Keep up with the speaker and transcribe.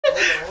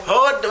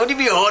What do you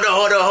mean? Hold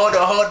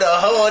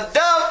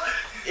up.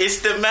 It's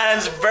the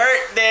man's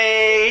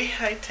birthday.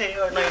 I tell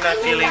you, I know you're not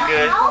feeling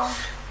good.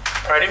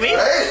 Pardon me?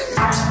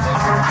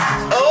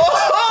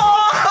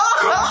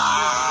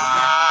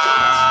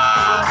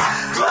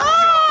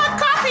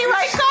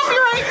 Copyright.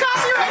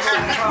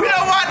 We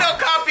don't want no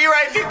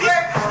copyright.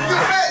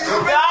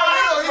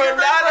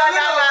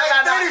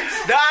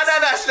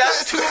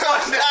 That's too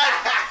much.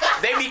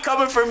 They be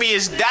coming for me.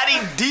 It's Daddy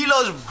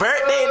D-Lo's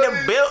birthday in the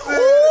bill.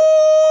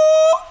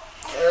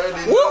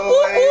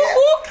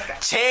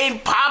 Chain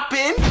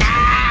popping,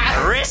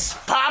 wrist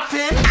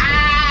popping,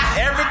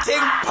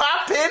 everything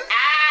popping.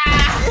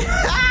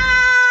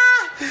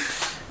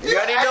 You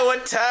already know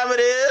what time it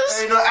is.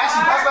 Hey,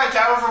 actually, pass my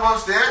camera from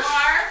upstairs.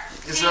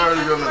 It's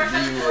already gonna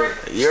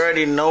be. You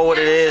already know what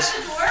it is.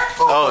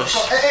 Oh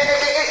shit.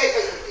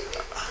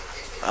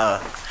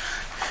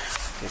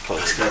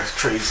 That's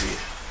crazy.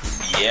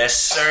 Yes,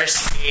 sir.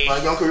 Kiss.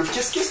 Don't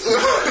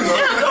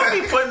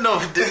be putting no.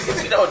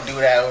 We don't do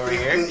that over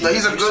here. No,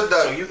 he's a good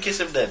dog. So you kiss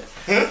him then?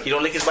 You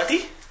don't lick his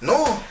butty?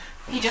 No.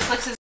 He just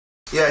licks his.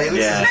 Yeah, he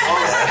licks his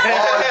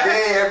all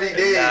day, every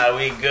day. Nah,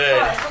 we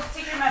good.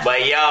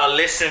 But y'all,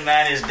 listen,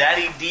 man. It's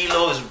Daddy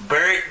D-Lo's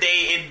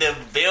birthday in the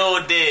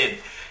building.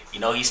 You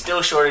know, he's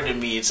still shorter than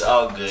me. It's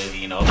all good,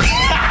 you know.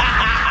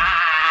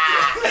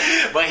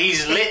 But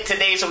he's lit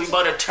today, so we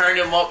about to turn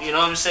him up. You know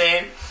what I'm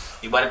saying?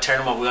 You about to turn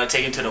him up. We're gonna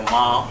take him to the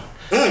mall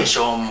and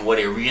show him what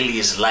it really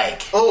is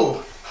like.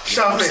 Oh, you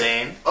know what I'm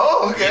saying?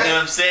 Oh, okay. You know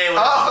what I'm saying?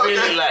 What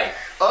it's really like.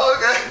 Oh,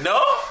 okay. No?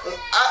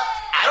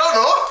 I don't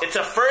know. It's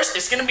a first.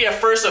 It's gonna be a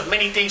first of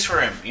many things for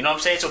him. You know what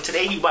I'm saying? So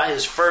today he bought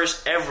his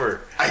first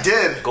ever. I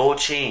did. Gold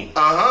chain.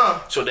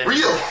 So then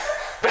real.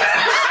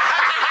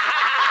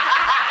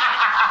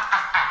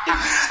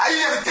 I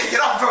used to have to take it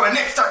off before my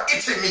neck start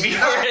itching me.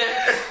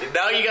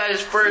 Now you got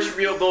his first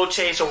real gold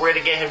chain, so we're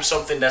gonna get him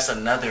something that's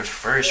another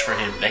first for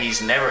him that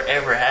he's never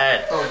ever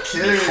had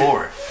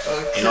before.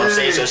 You know what I'm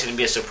saying? So it's gonna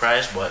be a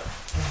surprise, but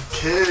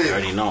you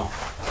already know.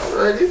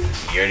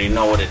 You already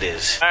know what it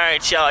is.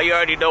 Alright, y'all, you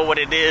already know what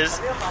it is.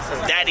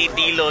 Daddy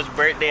D-Lo's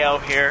birthday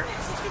out here.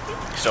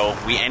 So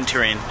we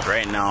entering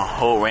right now,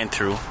 whole rent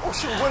through. Oh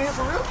shit, what here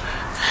for real?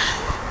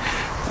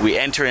 We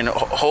entering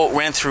whole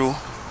rent through.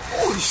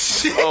 Holy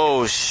shit.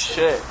 Oh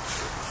shit.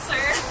 Sir,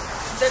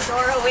 the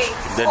door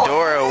awaits. The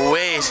door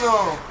awaits.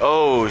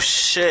 Oh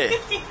shit.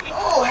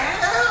 Oh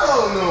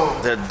hell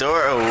no. The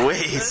door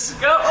awaits. Let's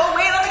go. Oh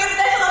wait, let me get the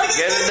next.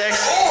 Get the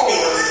next. Oh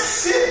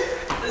shit.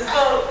 Let's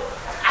go.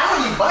 I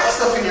don't even buy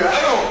stuff in here.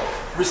 I don't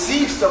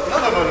receive stuff.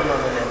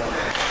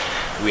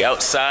 No. We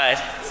outside.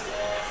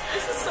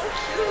 This is so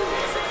cute.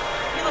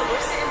 You know,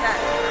 we're sitting back.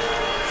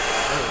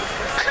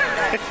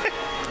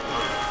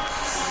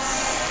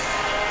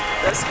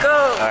 Let's go.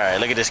 Alright,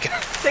 look at this guy.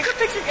 Take a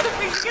picture, get a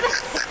picture.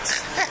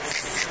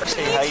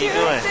 Hey, how you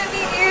doing? Nice to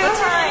meet you.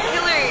 What's wrong?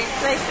 Hillary.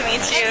 Nice to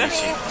meet you.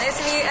 Nice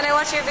to meet you. And I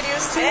watch your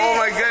videos too. Oh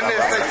my goodness,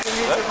 nice to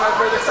meet you, my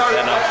brother.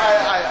 Sorry,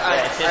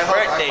 it's his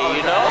birthday,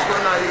 you know? What's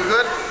going on? You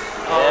good?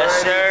 Yes,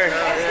 sir. I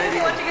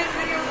watch you guys'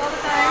 videos all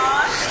the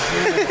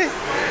time.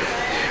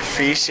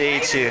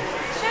 Appreciate you.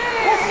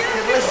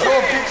 Let's go,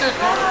 picture.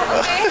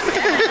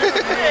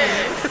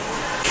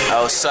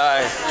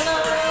 Outside.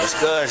 What's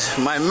good?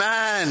 My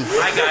man.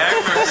 My guy.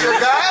 That's your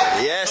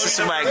guy? Yes, this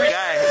is my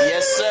guy.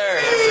 Yes, sir.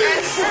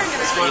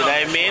 You know what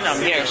I mean?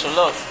 I'm here. So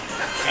look.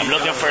 I'm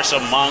looking for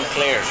some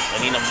Montclair.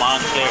 I need a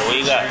Montclair. What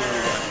you got?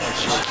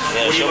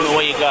 Yeah, show me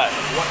what you got.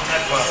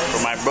 For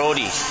my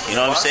Brody. You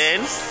know what I'm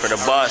saying? For the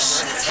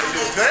boss.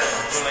 Good?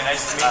 Really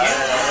nice to meet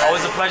you.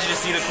 Always a pleasure to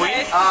see the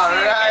queen.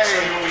 Alright.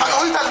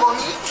 Oh, you talking about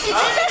me?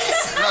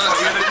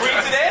 You're the queen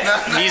today?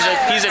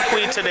 He's a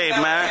queen today,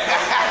 man.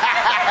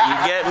 You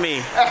get me?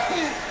 Why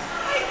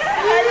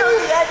didn't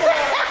we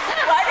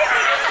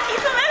just keep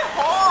him at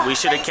home? We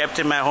should have kept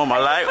him at home. I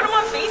like. Put him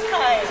on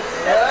FaceTime.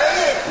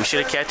 We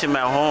should have kept him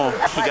at home.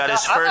 He got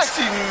his first.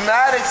 I'm actually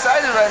mad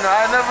excited right now.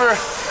 I never.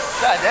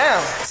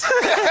 Goddamn.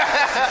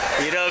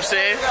 You know what I'm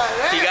saying?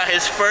 He got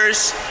his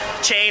first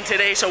chain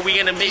today, so we're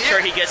gonna make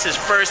sure he gets his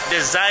first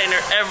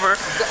designer ever.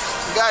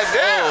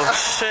 Goddamn. Oh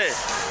shit.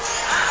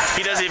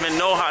 He doesn't even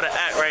know how to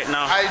act right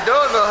now. I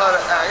don't know how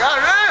to act.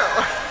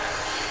 Goddamn.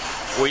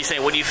 What are you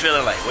saying? What are you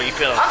feeling like? What are you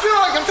feeling like? I feel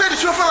like, I'm telling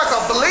you, I feel like a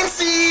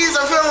Balenci's.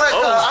 I feel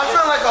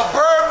like a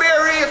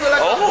Burberry. I feel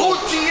like a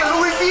Gucci and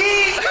Louis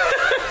V.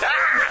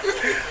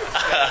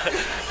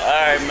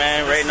 Alright,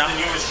 man, right now. The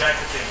newest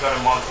jacket they've got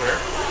in Montclair.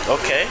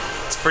 Okay.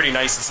 It's pretty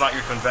nice. It's not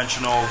your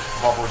conventional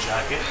bubble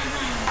jacket.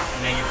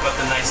 And then you've got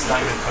the nice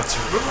diamond cuts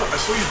here. I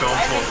saw you down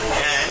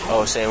to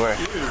Oh, say where?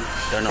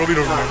 Don't know. Probably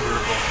don't remember.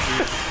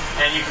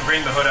 And you can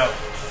bring the hood out.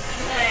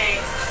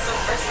 Nice.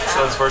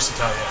 So it's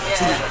versatile.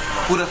 Yeah.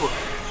 Who the fuck?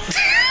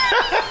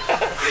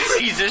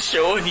 He's just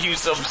showing you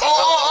some stuff. Oh.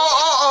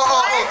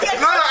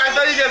 No, I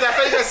thought you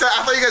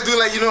guys do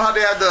like, you know how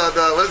they have the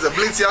what is it,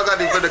 Blinksy, y'all got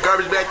the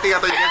garbage bag thing. I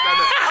thought you guys got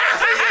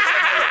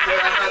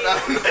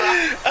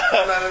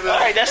No.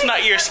 Alright, that's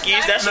not your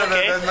skis. That's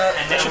okay.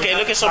 That's okay.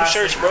 Look at some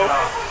shirts, bro.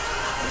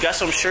 You got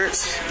some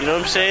shirts. You know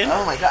what I'm saying?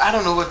 Oh my god, I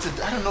don't know what to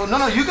do. I don't know.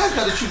 No, you guys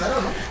got to choose. I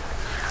don't know.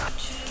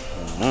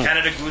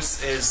 Canada Goose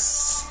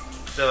is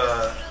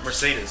the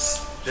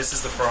Mercedes. This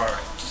is the Ferrari.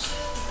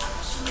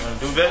 You want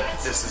to do big?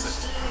 This is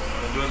it. You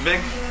want to do it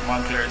big?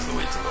 Montclair is the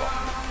way to go.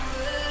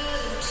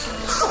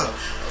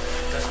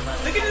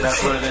 That's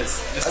what it is.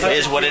 It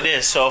is what it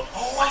is. So.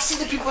 Oh, I see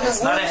the people that.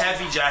 It's not a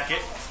heavy jacket,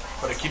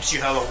 but it keeps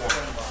you hella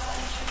warm.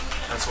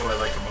 That's what I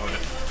like about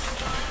it.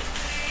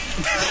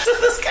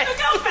 This guy, look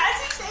how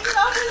fast he's taking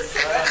off his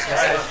shirt.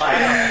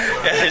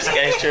 Yeah, this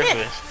guy's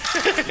tripping.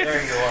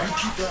 There you are.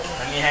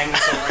 Let me hang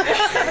this over there.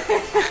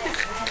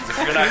 If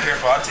you're not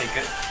careful, I'll take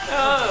it.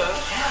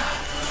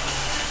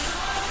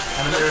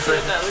 That's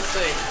what that looks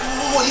like.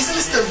 Oh, isn't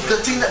this the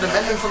thing that the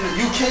men from the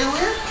UK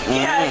wear?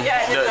 Yeah,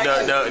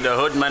 yeah. The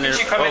hood man is.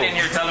 You coming in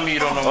here telling me you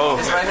don't know.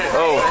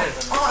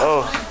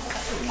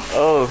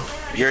 Oh,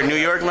 you're a New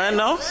York man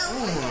now?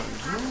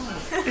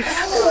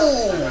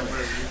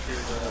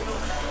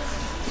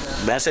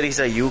 Man said he's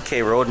a UK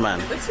road man.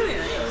 Looks really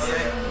nice.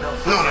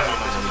 No.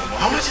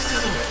 How much is this?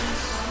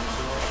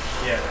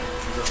 Yeah.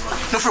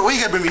 No, for what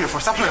you gotta bring me here for?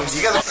 Stop playing with me.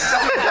 You guys are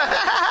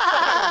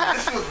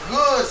this feels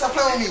good. Stop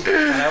playing with me.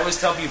 And I always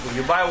tell people,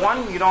 you buy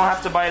one, you don't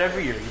have to buy it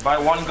every year. You buy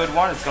one good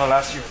one, it's gonna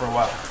last you for a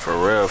while. For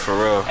real, for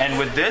real. And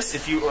with this,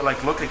 if you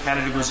like look at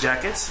Canada Goose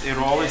jackets,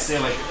 it'll always say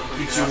like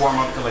keeps you warm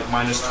up to like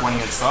 -20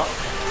 and stuff.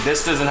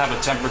 This doesn't have a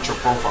temperature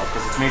profile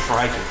because it's made for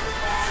hiking.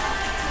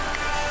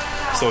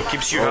 So it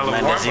keeps you hella warm.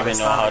 Man doesn't even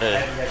know how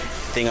to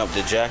thing up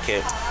the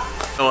jacket.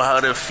 Know how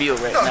to feel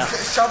right now.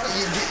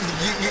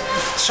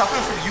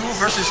 Shopping for you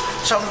versus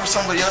shopping for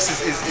somebody else is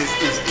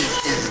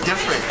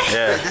different.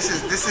 Yeah. Like, this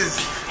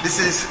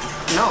is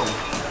no.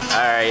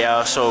 All right,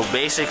 y'all. So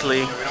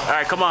basically, all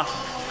right, come on.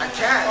 I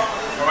can't.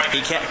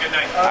 He can't.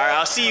 All right,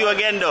 I'll see you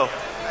again though.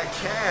 I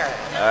can't.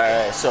 All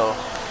right, so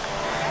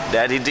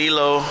Daddy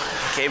D-Lo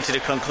came to the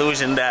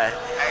conclusion that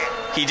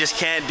he just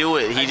can't do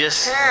it. He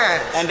just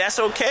can't. And that's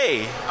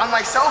okay. On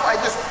myself, I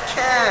just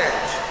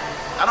can't.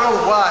 I don't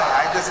know why.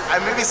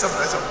 Maybe it's a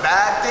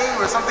bad thing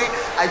or something.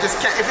 I just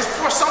can't. If it's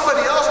for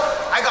somebody else,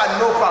 I got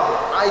no problem.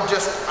 I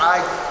just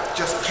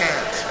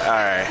can't.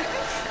 All right.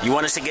 You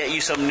want us to get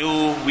you some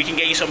new? We can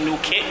get you some new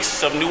kicks,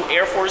 some new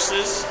Air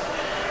Forces.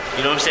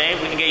 You know what I'm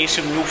saying? We can get you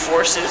some new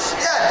forces.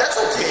 Yeah, that's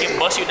okay. We can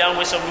bust you down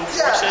with some new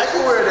forces. Yeah, I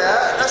can wear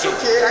that. That's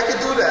okay. I can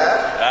do that.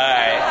 All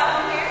right.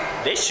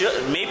 They should.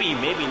 Maybe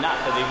not,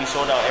 because they be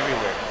sold out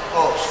everywhere.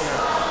 Oh, shit.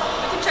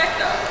 You can check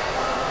though.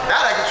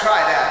 That I can try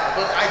that,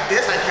 but I can't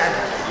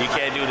do it. You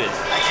can't do this.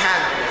 I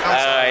can't do it.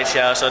 All right,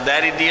 y'all. So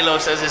Daddy D-Lo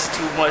says it's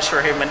too much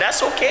for him, and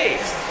that's okay.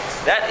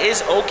 That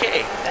is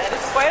okay. That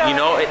is quite You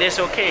know, it is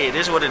okay. It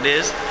is what it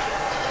is.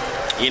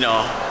 You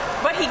know.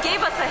 But he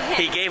gave us a hint.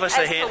 He gave us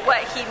a hint. To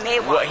what he may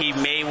want. What he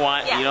may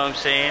want. Yeah. You know what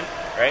I'm saying?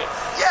 Right?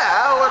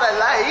 Yeah, what I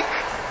like.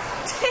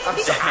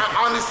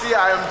 Honestly,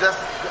 I am just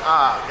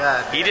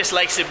God. He just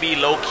likes to be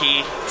low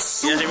key.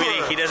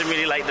 He doesn't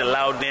really like the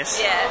loudness.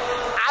 Yeah.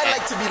 I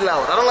like to be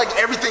loud. I don't like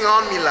everything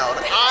on me loud.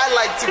 I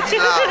like to be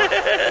loud.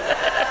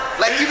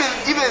 Like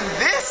even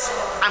this,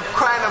 I'm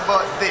crying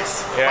about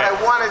this. Yeah. But I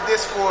wanted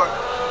this for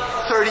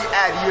 30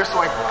 odd years, so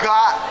I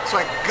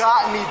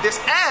got me this,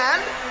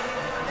 and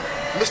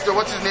Mr.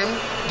 What's his name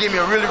gave me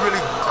a really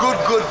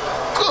good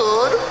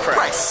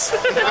price.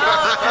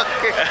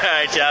 Okay.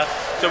 Alright, y'all.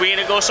 So we're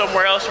gonna go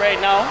somewhere else right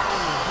now.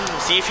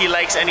 See if he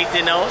likes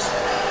anything else.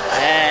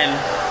 And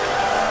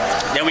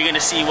then we're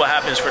gonna see what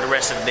happens for the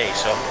rest of the day.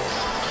 So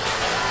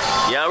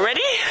y'all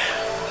ready?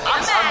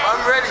 I'm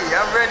ready.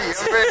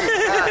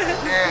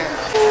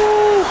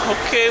 Ooh,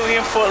 okay, we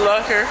in Foot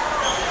Locker.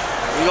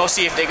 We gonna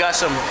see if they got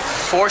some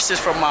forces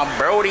from my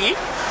Brody.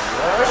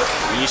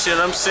 You see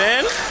what I'm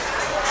saying?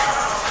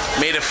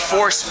 May the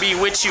force be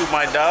with you,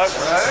 my dog.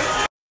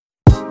 Right?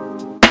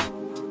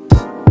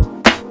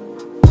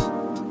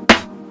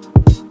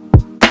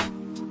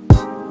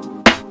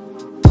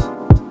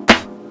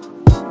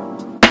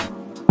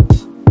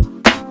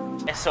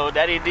 So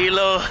Daddy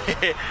D-Lo,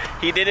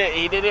 he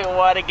didn't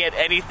want to get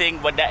anything,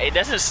 but that it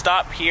doesn't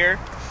stop here.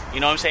 You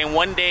know what I'm saying?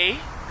 One day,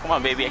 come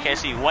on, baby, I can't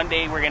see. One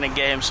day we're gonna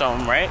get him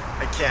something, right?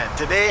 I can't.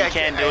 Today, I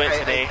can't do it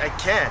today. I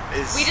can't.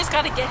 We just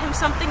gotta get him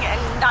something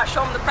and not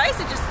show him the price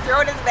and just throw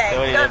it in the bag.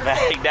 Throw it in the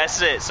bag.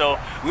 That's it. So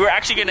we were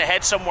actually gonna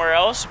head somewhere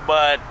else,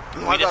 but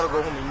I gotta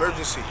go home.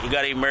 Emergency. We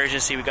got an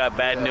emergency. We got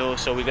bad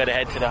news, so we gotta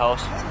head to the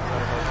house.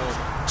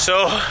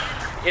 So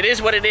it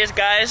is what it is,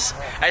 guys.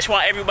 I just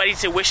want everybody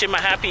to wish him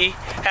a happy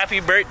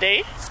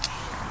birthday,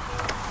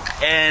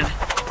 and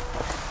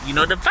you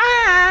know the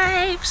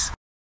vibes.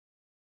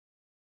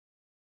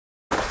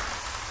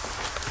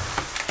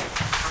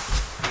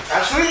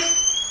 Ashley?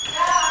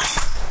 Yeah.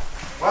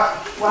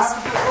 What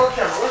happened to the road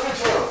camera? Where's my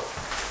tail?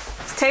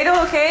 Is Tato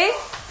okay?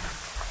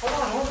 Hold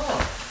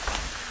on.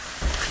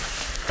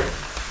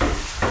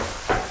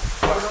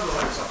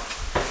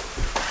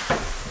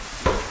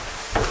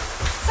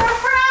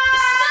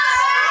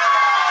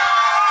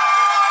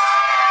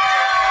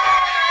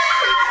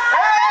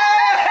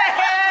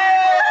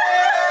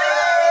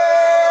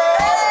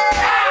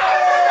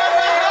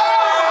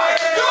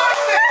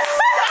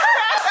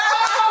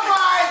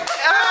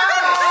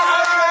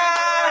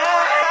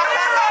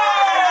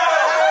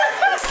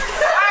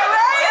 I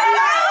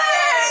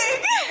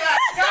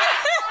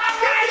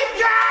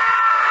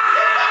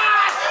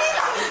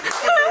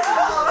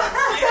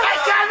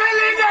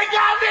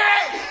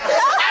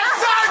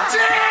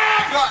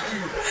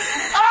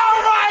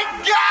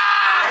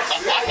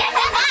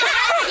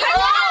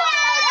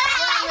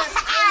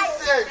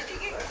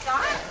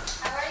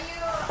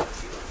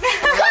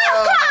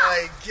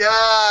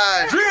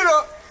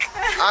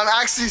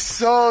actually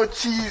so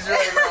cheese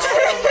right now.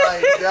 Oh my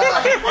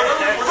god.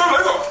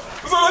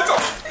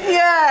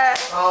 Yeah.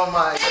 Oh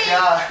my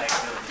god.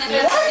 What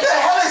the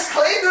hell is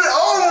Clay doing?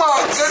 Oh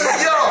my goodness,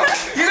 yo.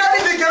 You don't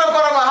need to get up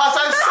out of my house.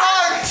 I'm so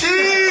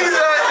cheese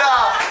right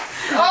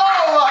now.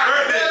 Oh my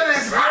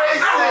goodness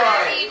gracious.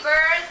 Happy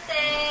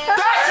birthday.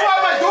 That's why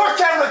my door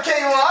camera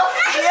came off.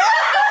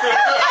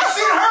 Yeah. I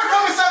seen her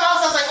come inside the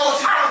house. I was like, oh,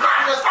 she's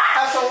gonna just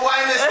have some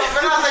wine and stuff.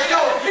 And I was like, yo,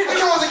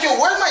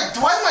 why is my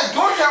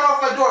door camera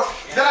off my door?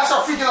 Then I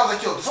started freaking out. I was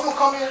like, yo, did someone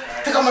come here?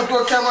 Take out my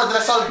door camera. Then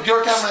I saw the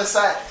door camera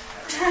inside.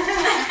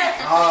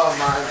 Oh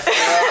my god.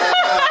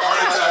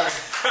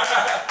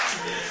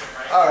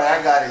 Alright, I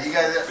got it. You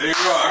guys. There you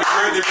go. I'm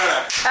ready for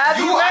that.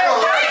 Happy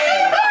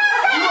birthday.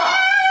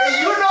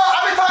 You know,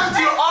 I've been talking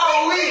to you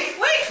all week.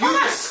 You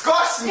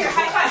disgust me.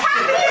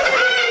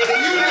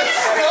 You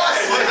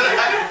disgust me.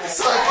 It's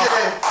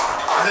okay.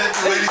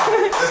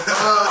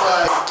 Oh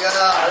my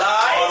god.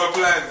 All the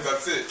plans.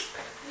 That's it.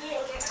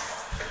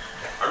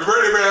 Happy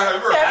birthday, man. Happy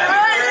birthday. Happy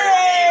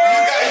birthday. You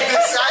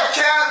guys, I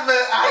can't,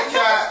 man. I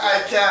can't.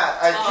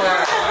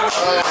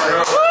 Oh my god.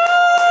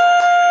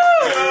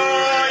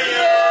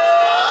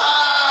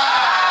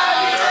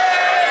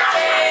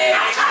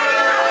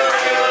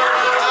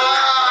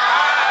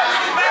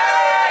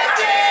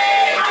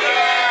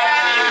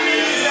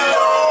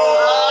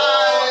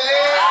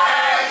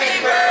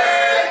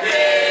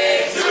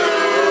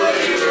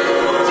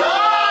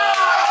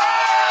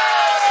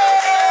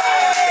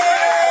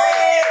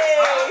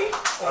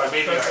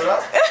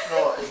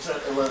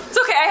 It's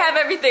okay, I have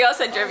everything. I'll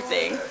send you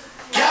everything.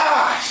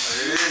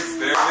 Gosh! There it is.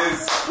 There it is.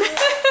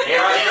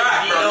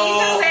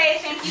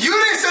 You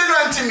didn't say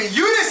nothing to me.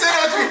 You didn't say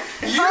nothing to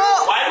me.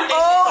 Why would they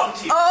say something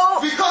to you?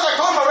 Because I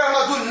told my rep I'm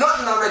not doing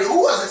nothing already. Who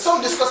was it?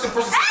 Some disgusting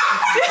person said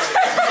something to me.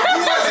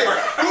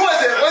 Who was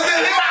it? Was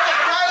it him?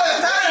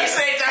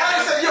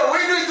 Tyler said, yo, what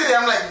are you doing today?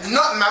 I'm like,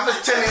 nothing. I'm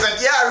just telling. He's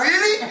like, yeah,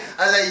 really?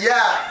 I was like,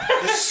 yeah.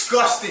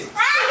 Disgusting.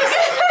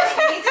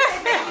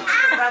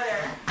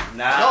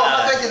 Nah, No, I'm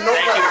not thinking thank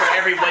nobody. you for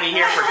everybody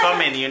here for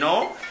coming, you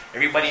know?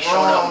 Everybody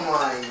showed up. Oh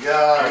my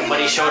god.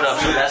 Everybody showed up,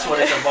 so that's what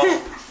it's about.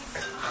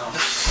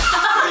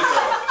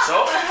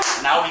 So,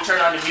 now we turn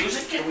on the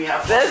music and we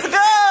have fun. Let's go.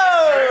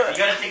 You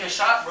gotta take a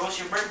shot, bro. It's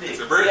your birthday. It's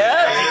a birthday.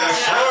 Yeah. You gotta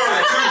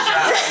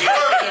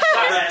take a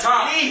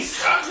shot.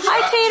 Please. Hi,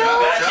 Tato. You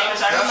gotta take a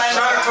shot.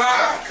 Shot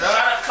o'clock.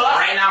 Shot o'clock.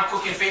 Right now I'm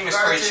cooking famous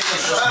curry chicken.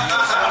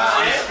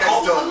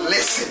 Don't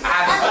listen.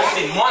 I haven't cooked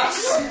in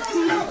months.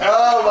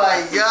 Oh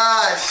my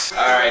gosh.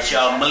 Alright,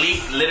 y'all.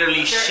 Malik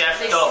literally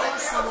chefed up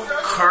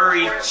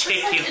curry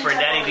chicken for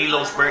Daddy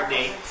D-Lo's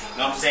birthday. You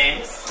know what I'm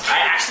saying?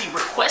 I actually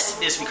requested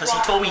this because he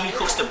told me he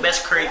cooks the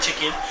best curry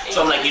chicken.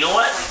 So I'm like, you know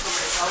what?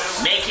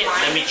 Make it,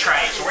 let me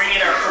try it. So we're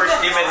gonna get our first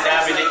dib and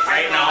dab in it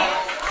right now.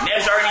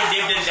 Nev's already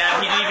dibbed and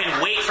dabbed. He didn't even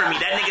wait for me.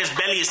 That nigga's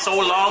belly is so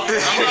long, he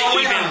didn't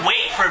even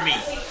wait for me.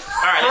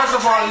 Alright. First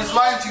of all, he's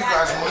lying to you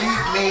guys.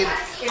 Malik made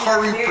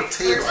curry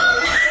potato.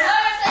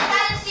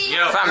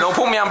 Yo. Fam, don't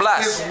put me on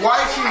blast. His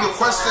wife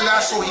requested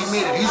that, so he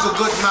made it. He's a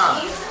good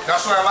man.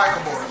 That's what I like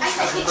about him. I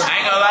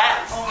ain't gonna lie.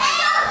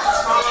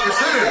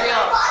 It's in it.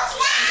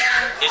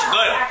 It's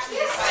good.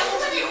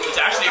 It's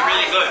actually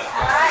really good.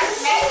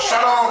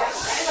 Shout out,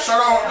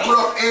 good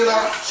up, Ayla.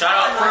 Shout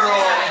out For the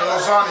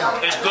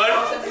lasagna. It's good.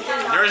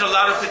 There is a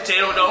lot of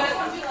potato though.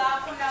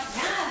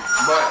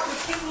 But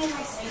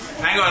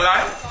I ain't gonna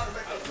lie.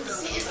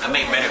 I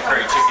make better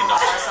curry chicken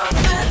though.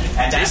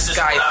 And This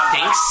guy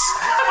thinks.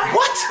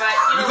 What?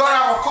 We're gonna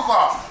have a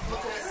cook-off.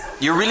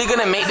 You're really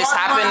gonna make this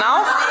happen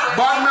now?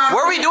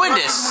 Where are we doing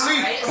this?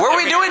 Where are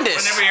we doing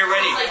this? Whenever you're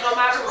ready.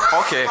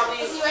 Okay.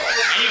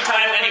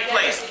 Anytime, any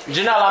place.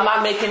 Janelle, I'm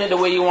not making it the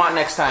way you want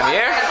next time,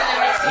 yeah?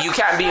 You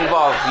can't be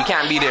involved. You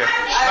can't be there.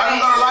 I'm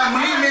gonna lie,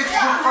 Malik makes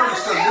good curry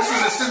still. This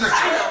is a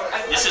signature.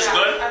 This is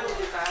good.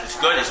 It's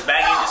good. It's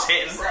banging. It's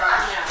hitting.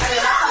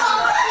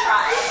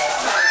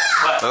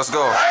 But Let's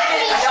go. y'all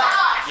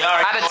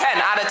already Out of 10,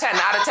 out of 10,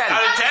 out of 10.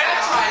 Out of 10?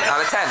 Out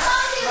of 10.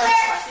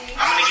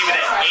 I'm gonna give it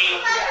an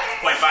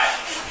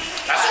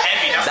 8.5. That's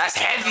heavy. That's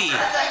heavy.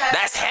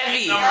 That's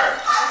heavy. Number.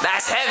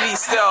 That's heavy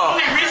still.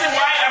 The reason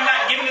why I'm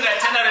not giving it a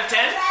 10 out of 10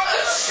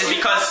 is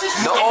because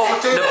The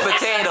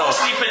potato.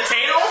 mostly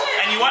potato,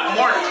 and you want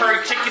more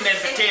curry chicken than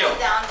potato.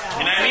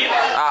 You know what I mean?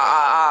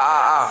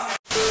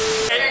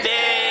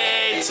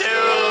 Birthday to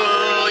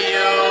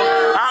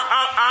you.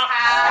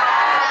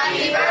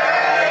 Happy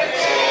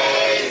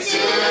birthday to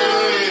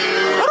you.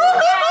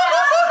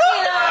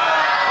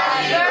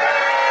 Happy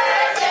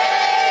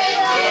birthday,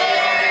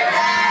 dear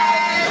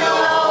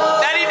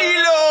Daddy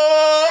D-Lo.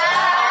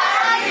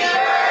 Happy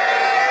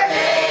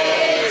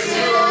birthday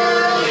to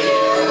you.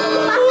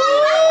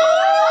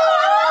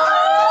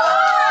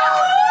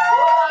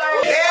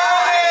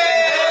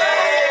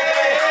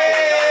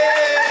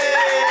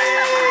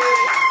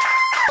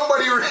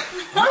 Nobody know it.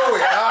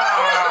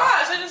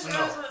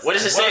 What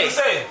does it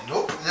say?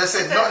 Nope. Just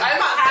said nothing.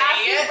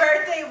 Happy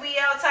birthday, we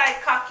outside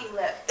cocky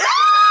lip.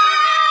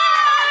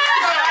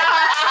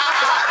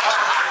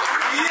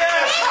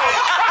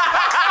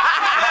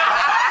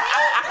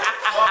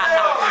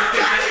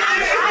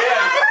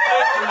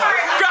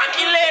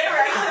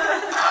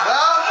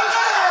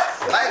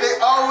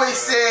 always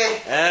say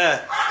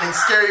in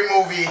Scary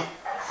Movie,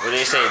 what do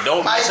they say?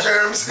 Don't my miss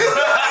germs. No,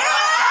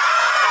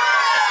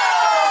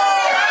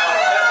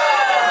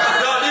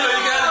 Dilo,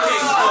 you got a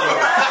king.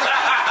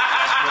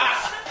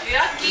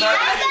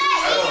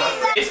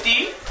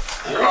 50.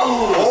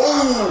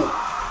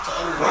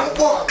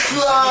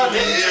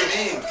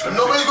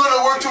 Nobody's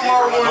gonna work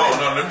tomorrow morning.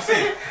 No, let me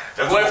see.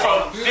 Went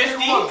from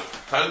 50.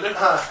 $100?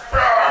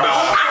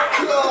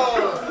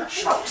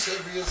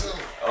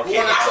 Okay,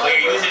 now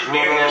you're using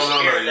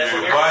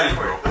Body,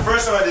 bro. The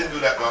first time I didn't do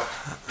that, bro.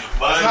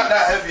 It's not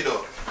that heavy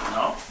though.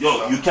 No.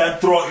 Yo, you can't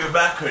throw out your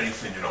back or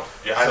anything, you know.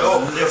 I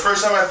know. The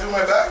first time I threw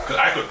my back. Cause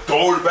I could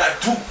throw it back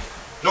too.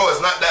 No, it's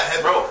not that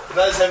heavy. Bro. It's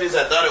not as heavy as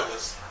I thought it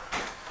was.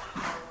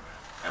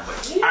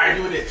 I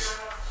do this.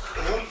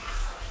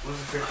 What's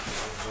the first?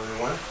 There's only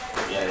one.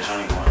 Yeah, there's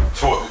only one.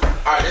 So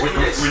Alright, let's do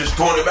this. we just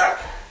throwing it back.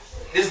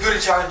 Let's do the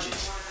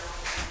challenges.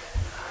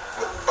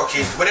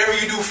 Okay, whatever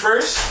you do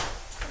first,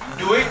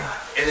 you do it,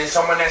 and then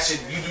someone else should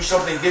you do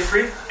something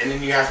different, and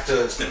then you have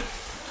to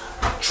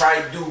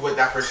try to do what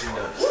that person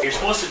does. You're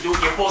supposed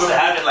to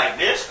have it like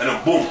this. And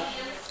then boom.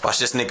 Watch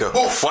this nigga.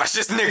 Oof. Watch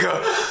this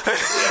nigga.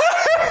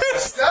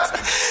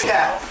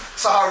 Yeah.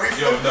 So how Reafe?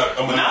 Yo, no,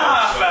 I'm gonna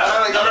Nah,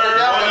 fam. No, put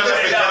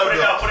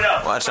it out, put it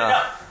out. Watch Put it out.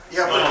 out.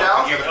 Yeah, put it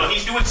down. No,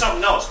 he's doing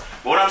something else.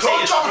 But what I'm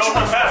saying is,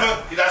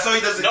 fam. That's how he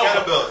does the No.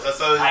 kettlebells. That's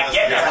how. I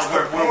get that,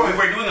 but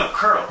we're doing a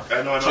curl.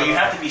 I know. So you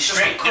have to be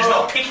straight. There's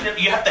no picking it.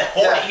 You have to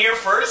hold it here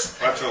first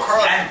and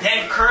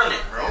then curl it,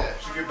 bro.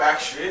 Keep your back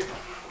straight.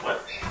 What?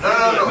 No.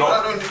 We're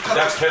not doing the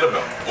That's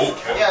kettlebell. Oh,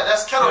 Yeah,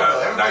 that's kettlebell.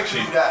 yeah, Everybody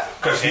actually, can do that.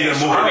 because he didn't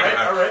move it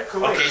back. Alright,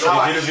 cool. Okay, So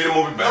he didn't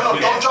move it back. No,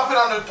 don't drop it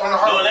on the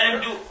hard. No, let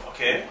him do.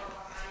 Okay.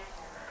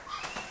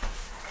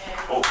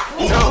 Oh.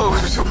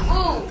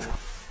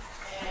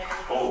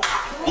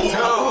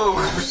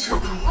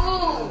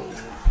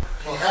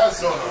 He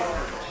has no.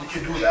 We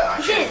can do that.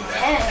 I can't do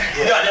that.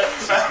 Yeah,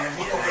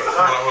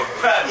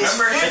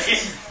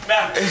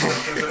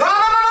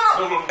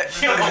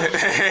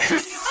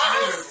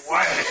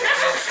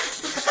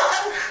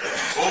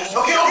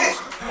 Okay.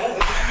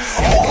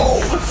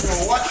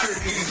 Watch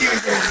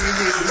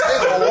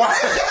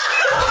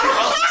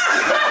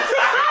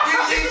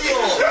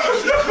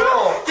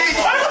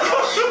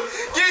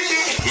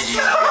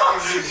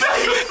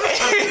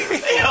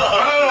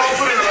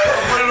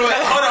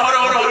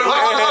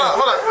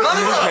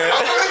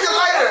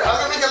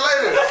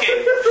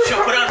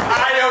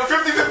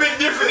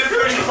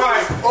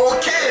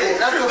Okay,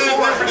 that's a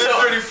different than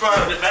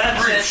 35. The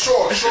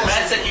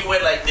man said you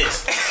went like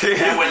this. You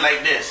went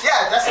like this.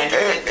 Yeah, that's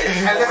okay.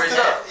 I lifted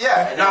up.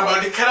 Yeah. Now,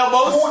 but the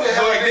kettlebells Who the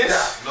hell go like did this.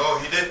 that? No,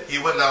 he did. He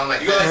went down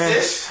like You go like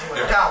this.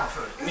 this? Down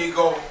first. And you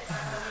go.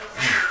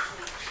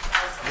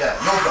 Yeah,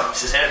 no go.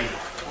 This is heavy.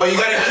 But you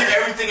gotta keep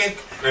everything in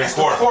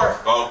Court.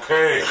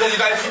 Okay. Because you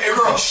gotta keep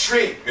everything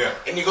straight. Yeah.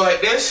 And you go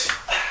like this.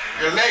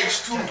 Your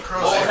legs too.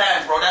 Both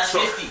hands, bro. That's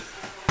 50.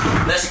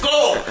 Let's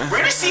go. We're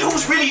gonna see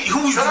who's really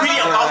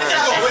about this.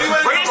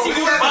 We're gonna see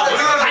who's about this.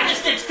 I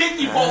just did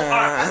 50 both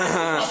arms.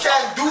 You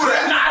can't do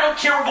that. Nah, I don't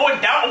care. We're going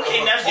down.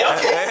 Okay, that's the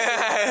other.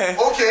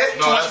 Okay.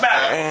 Too much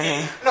back.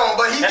 No,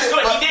 but he That's did.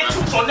 good. He did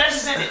too. So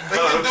that's in it. But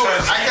he can do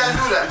it. I can't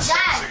do that.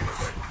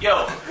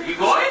 Yo, you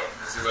going?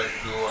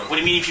 What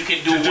do you mean if you can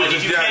do one?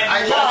 If you can't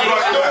I do one,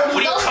 can't. what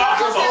are you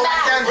talking I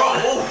about? can't go.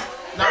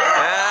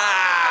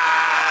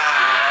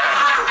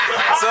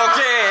 It's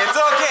okay. It's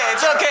okay.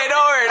 It's okay.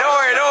 Don't worry. Don't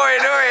worry. Don't worry.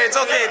 Don't worry. It's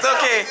okay. It's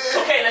okay.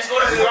 Okay, let's go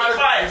to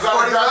 45.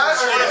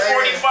 Let's go to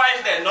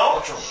 45 then, no?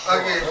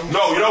 Okay.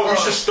 No, you know we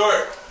should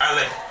start at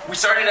like. We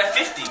started at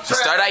 50. You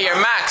start at your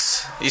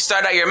max. You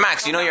start at your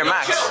max. You know your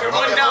max. We're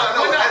going down.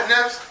 Going down.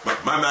 Next.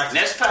 My max.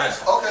 Next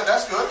pass. Okay,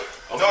 that's good.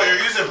 No,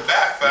 you're using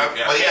back, fam.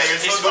 Yeah. But yeah, you're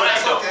It's still doing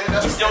fine it. though. Okay,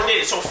 that's We still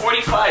did it. So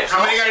 45.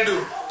 How many you gotta do?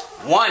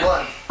 One.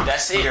 One.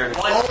 That's it.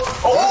 One.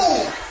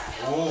 Oh!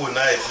 Ooh,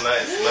 nice. Club,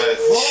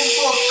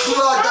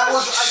 that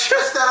was, I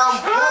guess that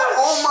I'm good.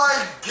 Oh my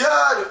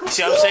god. You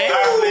see what I'm saying?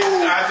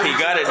 He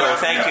got it though.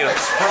 Thank you.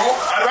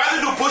 I'd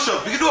rather do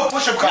push-up. We can do a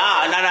push-up.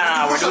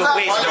 Nah. We're doing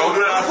weights, bro.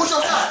 Push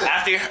up after.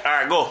 After,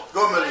 alright, go.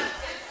 Go, Millie.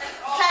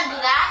 Can't do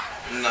that.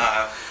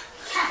 Nah.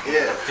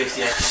 Yeah.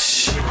 50.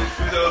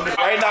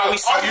 Right now, we're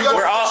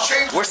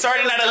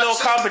starting at a little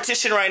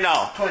competition right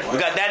now. We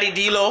got Daddy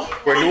D-Lo.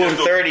 We're doing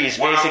 30s,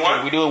 basically.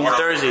 We're doing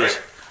Thursdays.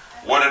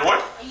 One and one?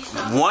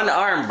 One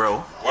arm, bro.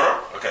 One arm?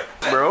 Okay.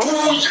 Bro.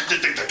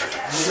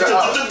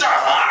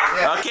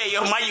 Okay,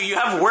 yo, Mayu, you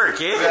have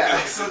work, eh? Yeah.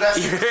 So that's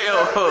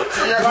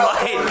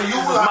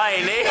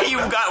Mine, eh? You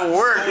got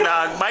work,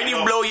 dog. Mine,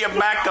 you blow your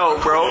back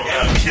out, bro. So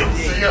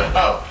you're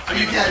out. So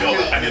you can't do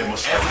it. I need a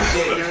muscle.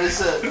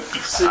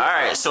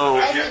 Alright, so.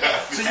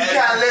 So you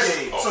can't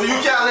lift. So you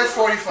can't lift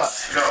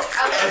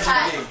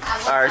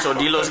 45. Alright, so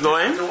D-Lo's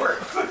going.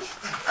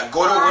 I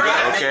go to work,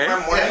 I Okay. make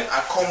my money, I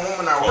come home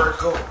and I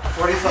work out.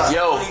 45.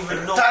 Yo,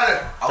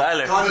 Tyler.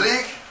 Tyler.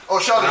 Malik. Oh,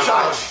 Charlie.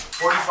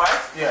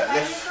 45? Yeah,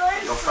 lift.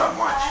 Yo, fam,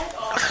 watch.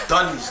 I've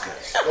done these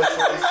guys.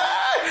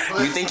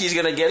 You think he's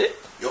gonna get it?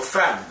 Yo,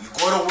 fam, you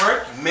go to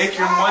work, you make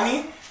your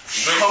money,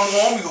 come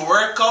home, you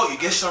work out, you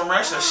get some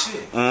rest, that's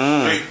shit.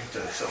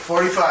 So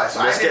 45. So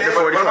Let's get the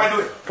 45. What am I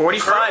doing?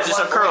 45, just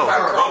a curl.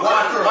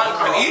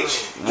 One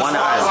each? One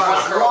arm.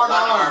 One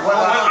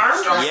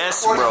arm.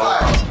 Yes, bro.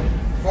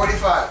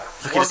 45.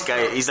 Look at this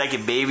guy. He's like a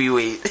baby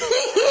weight. 1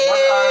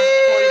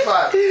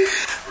 arm,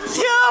 45.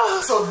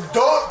 Yo. So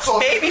don't. So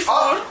Baby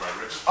up,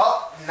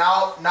 up.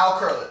 Now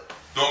curl it.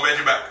 Don't bend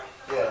your back.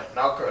 Yeah.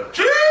 Now curl it.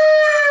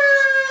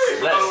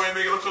 Jeez! By the way,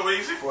 make it look so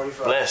easy.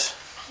 45. Bless.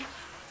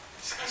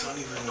 These guys don't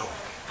even know.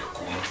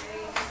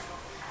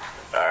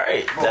 All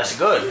right, that's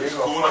good. There you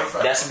go.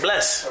 45. That's a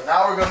bless. So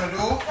now we're gonna do.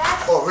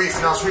 Oh,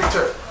 Reafe. Now it's Reafe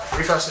turn.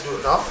 Reafe has to do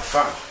it now.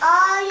 Fine.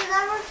 You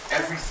never.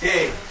 Every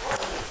day.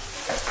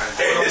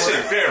 Hey, this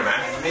ain't fair, man.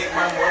 I make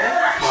my money.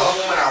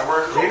 When I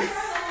work out.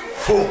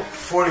 Boom.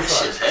 45.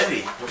 Shit's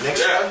heavy.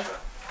 Next one.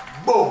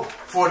 Boom.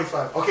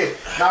 45. Okay.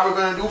 Now we're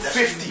gonna do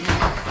 50.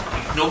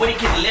 Nobody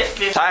can lift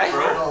 50, Ty?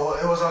 bro. No,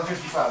 it was on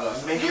 55.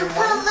 Let's make your You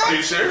money. can Are you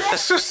lift.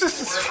 serious?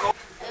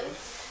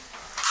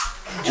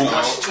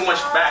 Too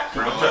much back,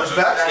 bro.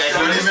 Back.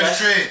 Don't even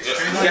straight. You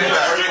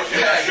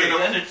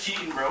guys are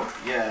cheating, bro.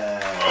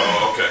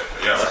 Oh, okay.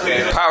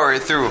 Yeah. Power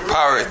it through.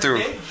 Power it through.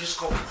 You just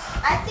go.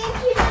 I think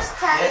you just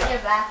tied your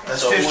back.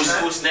 That's So 50.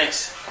 who's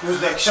next?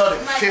 Who's next? Shut it.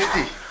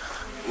 50.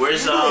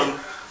 Where's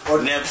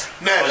Nebs?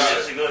 Nebs.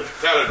 Oh, good.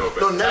 Tyler, no, No,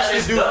 but next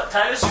is do.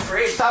 Tyler's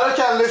afraid. Tyler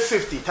can't lift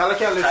 50. Tyler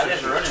can't lift Tyler's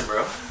 50. running,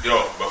 bro.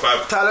 yo, but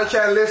five. Tyler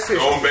can't lift 50.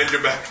 Don't bend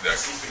your back.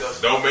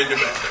 Don't bend your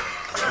back.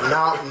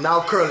 Now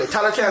curl it.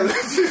 Tyler can't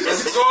lift 50.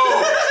 Let's go.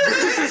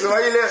 So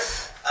why you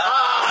lift?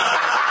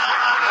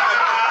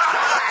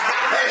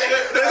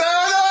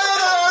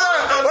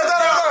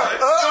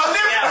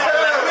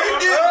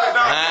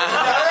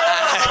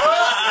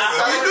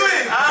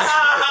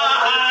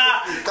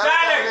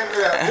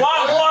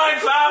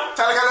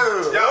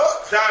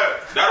 Tyler,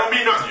 that don't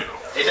mean nothing, you know.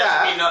 It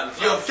doesn't mean nothing.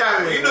 Yo,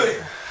 Tyler, what you doing?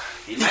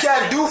 You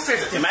can't do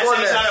 50. The man said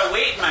he's not a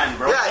weight man,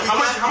 bro. Yeah, How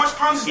much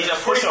pounds is He's that? a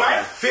push-up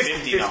man.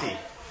 50. now.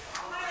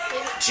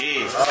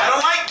 Jeez. I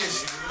don't like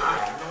this.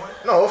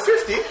 No,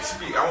 50.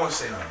 I won't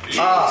say nothing. Wait, do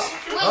the So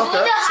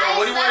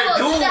what do you want to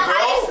do, bro?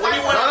 What do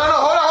you want to do? No,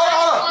 hold on.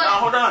 No,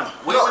 hold on.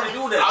 What do you want to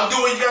do then? I'll do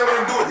what you guys want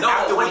to do. No,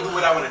 After we do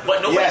what I want to do. But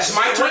nobody. Yes.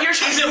 My turn.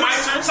 Is it my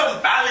turn? Some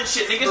balance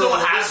shit. Niggas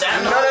don't have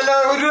that. No,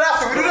 we do that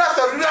after.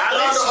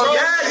 Balance, bro.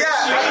 Yeah.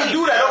 I can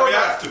do that. Don't worry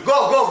about it. Go.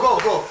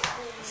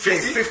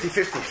 50. 50.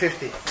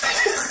 50.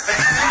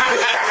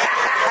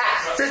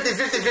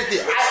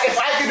 If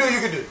I can do it, you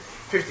can do it.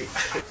 50.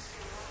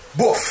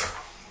 Boof.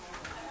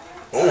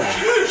 Oh,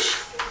 jeez.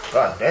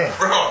 God damn.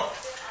 Bro.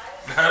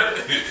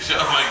 Shut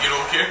up like you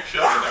don't care.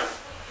 Shut up.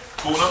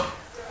 Cool up.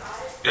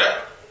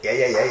 Yeah. Yeah.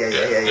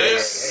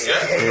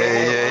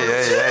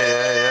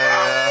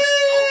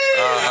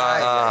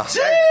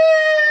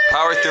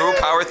 Power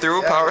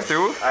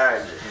through.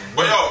 Alright.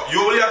 But yo, you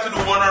only have to do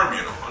one arm,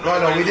 you know. No,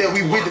 we did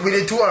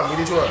 2 arms.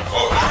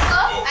 Oh,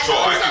 so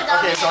I can.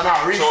 Okay, so now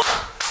Reafe. So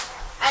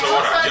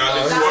what? Yeah,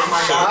 this one.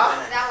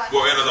 Go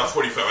another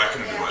 45. I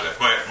can do my left.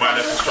 My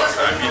left is strong. I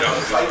beat up.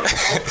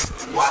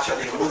 Watch how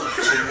they move.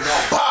 So you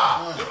know.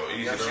 Bah! So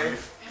easy, You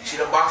see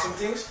the boxing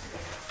things?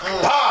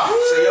 Bah!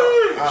 So yo.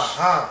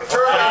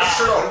 Turn it.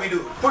 What do we do?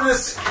 Put it in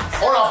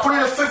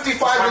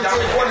 55 and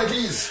take one of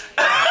these.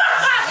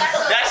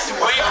 That's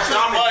way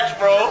too much,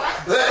 bro.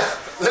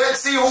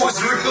 Let's see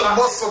who's real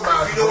muscle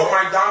man. You know what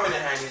my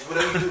dominant hand is. What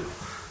do we do?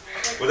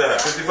 What's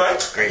that? 55?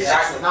 Crazy.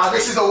 Exactly. Now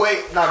this is the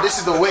weight. You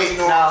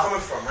know where I'm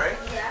coming from, right?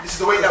 This is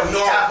the weight that we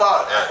tap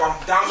out. If I'm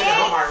dominant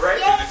on my right,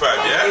 55,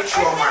 yeah? hit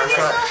you on my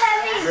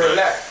right. You're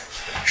left.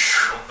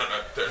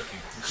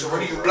 So where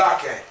do you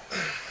block at?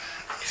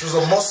 This is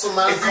a muscle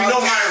man. If you know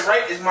my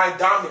right is my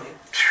dominant,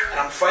 and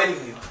I'm fighting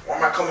you, where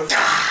am I coming from?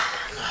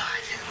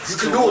 you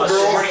can do it,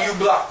 bro. Where do you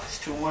block? It's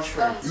too much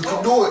for You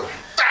can do it.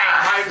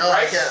 My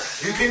right.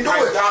 You can do My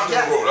it.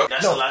 dominant, bro.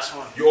 That's the last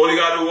one. You only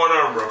gotta do one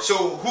arm, bro.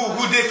 So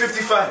who did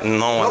 55?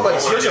 No one. Nobody.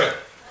 It's your turn.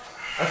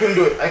 I couldn't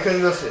do it. I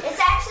couldn't lift it. It's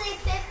actually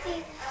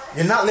 50.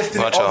 You're not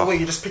lifting Watch it all out. the way.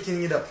 You're just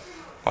picking it up.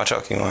 Watch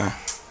out, King Lion.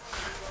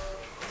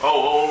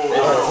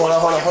 Hold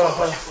on.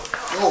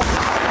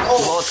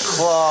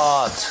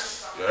 What?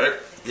 Alright?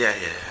 Yeah.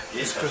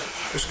 It's good.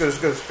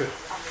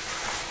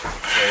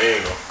 There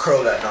you go.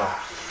 Curl that now.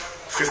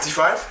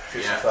 55?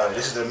 55.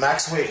 This is the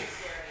max weight.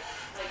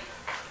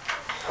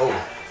 Oh.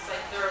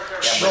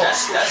 Yeah,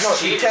 that's No,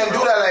 you can't do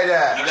that like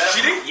that. You gotta,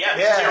 cheating? Yeah,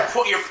 Yeah. you're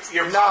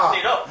popping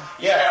it up.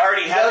 You gotta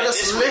already You have gotta it just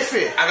this lift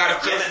way. it. I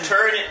gotta You have to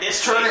turn it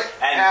this Turn way. it.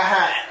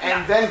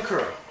 And then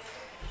curl.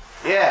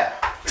 Yeah.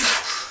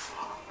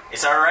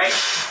 It's alright.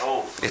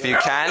 Oh. If you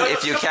can,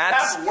 if you can't.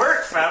 That's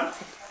work, fam.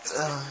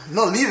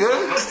 No, leave it. You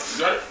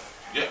got it?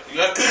 Yeah, you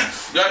got it.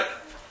 You got it.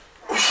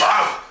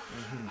 Wow.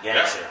 Yeah,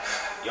 that's it.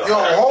 Yo,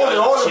 hold it.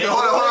 Don't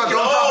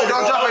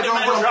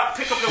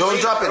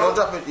drop it. Don't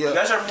drop it. You Yeah.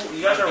 guys are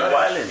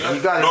wilding. You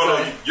got it. No,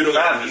 you don't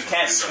got Fam, it. you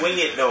can't swing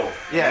it though.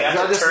 Yeah, you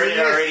have to just turn it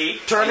lift. already.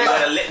 Turn and it. You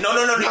gotta lift. No, you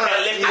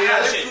can't lift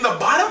that shit. From the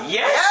bottom?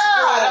 Yes, Yeah,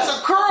 bro. that's a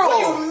curl. What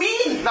do you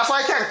mean? That's why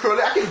I can't curl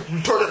it. I can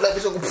turn it like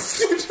this.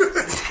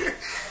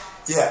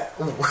 Yeah.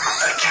 I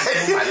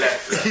can't do my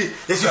left.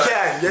 Yes, you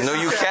can. Yes, No,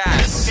 you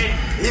can't.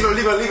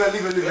 Leave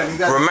it. You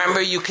got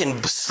Remember, you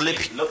can slip.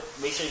 Look,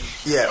 make sure you...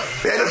 Yeah.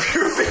 Bend up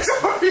your face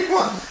however you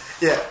want.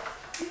 Yeah.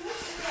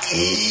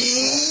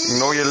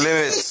 Know your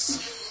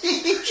limits.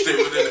 Stay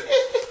within it.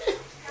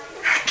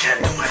 I can't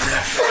do my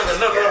left.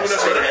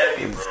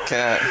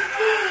 Can't.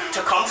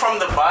 To come from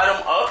the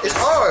bottom up, It's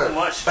hard. too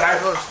much. But I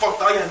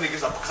fucked all y'all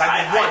niggas up because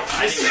I did one.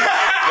 I didn't.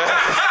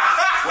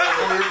 Where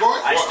you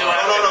going? I still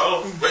have to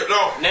go. Wait,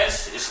 no.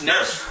 Next, it's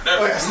next.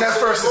 Oh, yeah, Snaps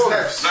first.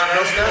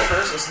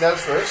 It's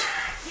Snaps first.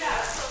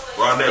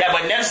 Go on there. Yeah,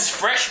 but Nevs is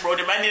fresh, bro.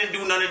 The man didn't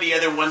do none of the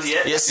other ones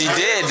yet. Yes, he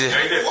did.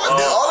 Yeah, he did. What?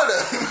 All of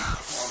them.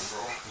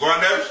 Go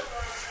on there.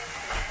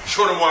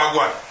 Show them what I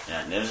got.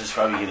 Yeah, Nevs is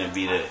probably gonna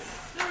be the...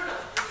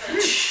 I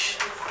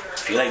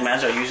feel like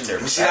mans are using their...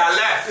 See that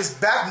left? It's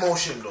back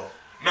motion though.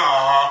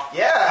 Nah.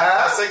 Yeah.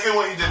 That second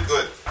one you did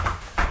good.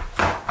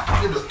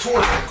 The tour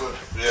is good.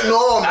 Yeah.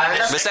 No, man.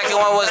 The second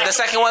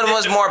one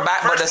was more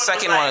back, but the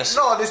second one is.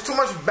 No, there's too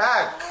much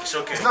back. It's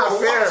okay. It's not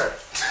fair.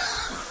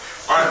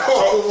 Alright,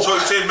 so you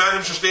say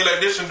man should stay like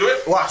this and do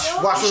it? Watch So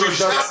what you he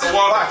stay on does. the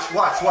wall.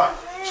 Watch.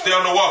 Stay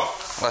on the wall.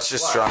 That's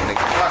just strong, nigga.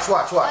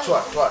 Watch.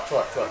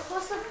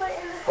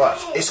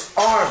 Watch. It's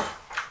arm.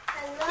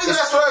 Nigga,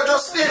 that's what I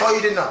just did. No,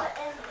 you did not.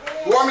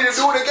 You want me to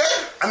do it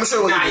again? I'm gonna show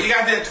you what Nah, you you did.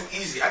 got that too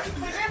easy. I can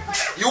do that.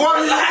 You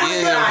want me to do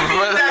it? Yeah, I can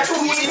do that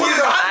too easy.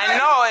 I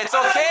know, it's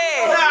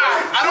okay.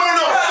 Nah, I don't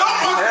know.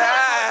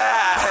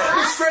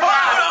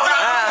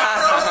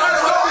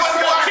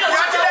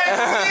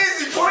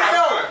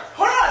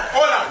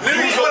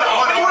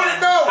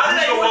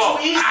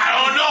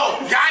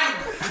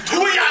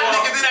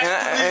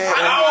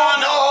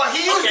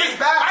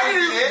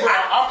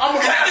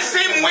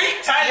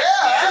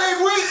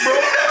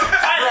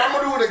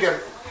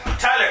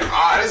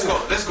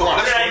 Let's go.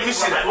 Let me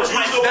see that. What's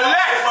my The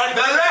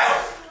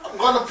left. I'm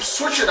gonna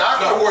switch it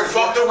afterwards.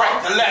 Fuck the right.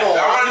 The left.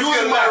 I'm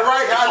using my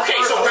right hand. Okay,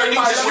 so we're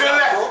using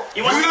left.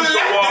 You want to use the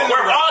wall?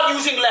 We're all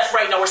using left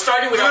right now. We're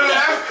starting with our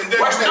left.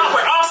 We're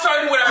all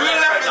starting with our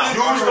left right now.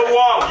 Use the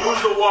wall. Use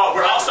the wall.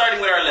 We're all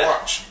starting with our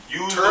left.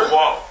 Use the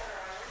wall.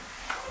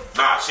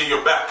 Nah, see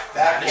your back.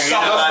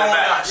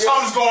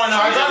 Something's going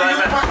on.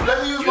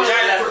 Let me use my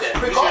left.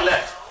 Use your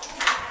left.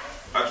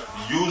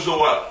 Use the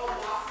wall.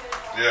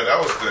 Yeah,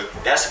 that was good.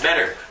 That's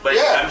better. But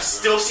I'm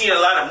still seeing a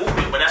lot of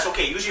movement, but that's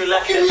okay. Use your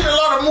left You hand. need a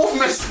lot of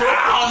movements, bro.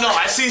 I don't know.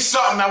 I see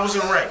something that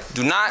wasn't right.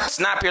 Do not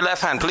snap your left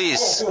hand,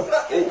 please.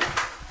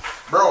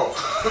 Bro.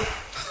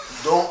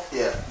 Don't.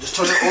 Yeah. Just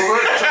turn it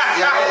over.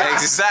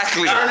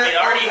 Exactly. It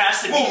already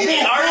has to be.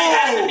 It already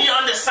has to be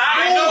on the side.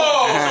 I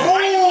know. So why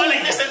are you going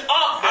like this and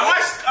up?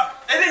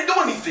 I didn't do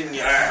anything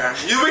yet.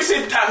 You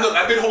wasting time. Look,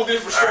 I've been holding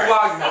it for so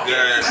long now.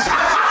 Yeah.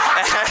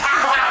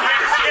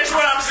 Here's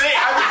what I'm saying.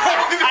 I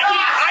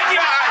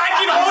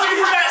can hold it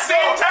for that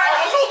same time.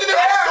 I was holding it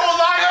for so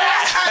long.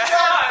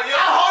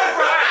 I'll hold it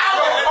for an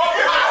hour.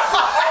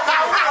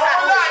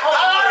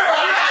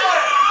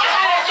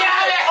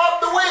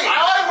 Up the way.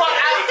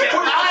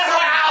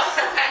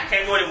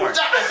 Can't go anymore.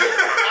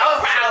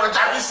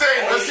 I'm just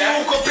saying, let's see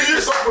who can beat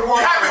this up with 1 hour.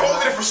 You have been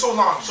holding it for so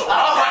long. So an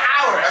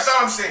hour. That's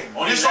all I'm saying.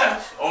 Only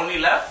left? Only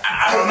left?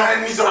 I don't know.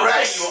 It needs a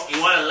rest. You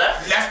want a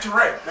left? Left to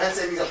right. Man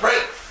said he's a break.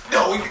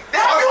 No, we have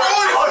been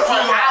holding it for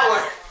an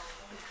hour.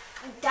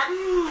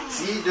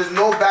 See, there's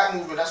no back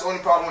movement. That's the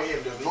only problem with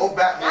him. There's no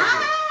back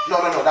movement. No.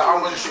 That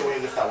arm wasn't straight when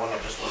you lift that one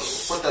up.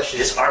 Just put that shit.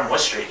 This arm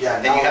was straight. Yeah,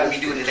 then you have me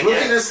doing it again.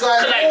 Look at this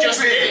guy. Because I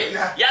just did it.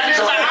 Yeah,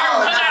 because I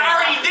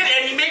already did it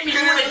and he made me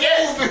do it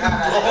again. Use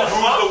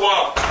the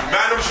wall.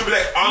 Man should be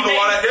like on the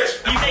wall like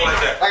this. He made Like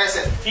that. Like I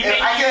said, He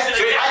made me use it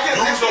again. I can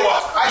Use the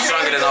wall.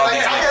 Stronger than all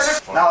these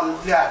niggas.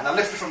 Now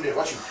lift it from there.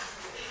 Watch you.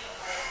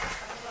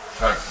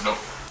 No.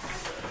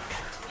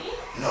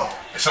 No.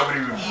 Somebody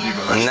leave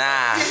it.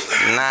 Nah.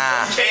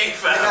 Okay,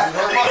 fam.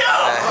 Yo,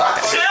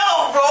 chill,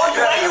 bro.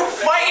 Why you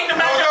fighting the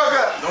man?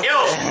 Yo.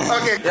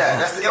 Okay.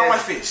 Yeah, that's the Get on my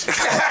face.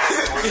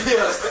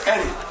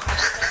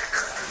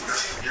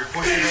 You're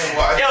pushing it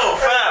wide. Yo,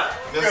 fam.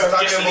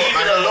 Just leave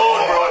it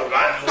alone, bro.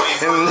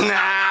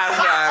 Nah,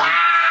 fam.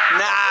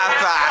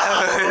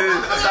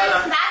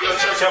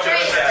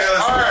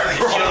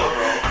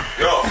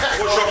 Yo,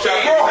 push up your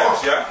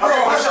yeah?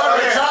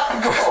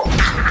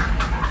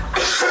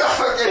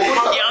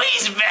 Yo,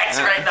 he's vexed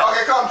right now.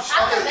 Okay, come.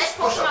 Okay,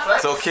 push up, right?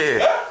 It's okay.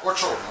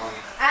 Watch out.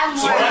 I'm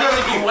So what are you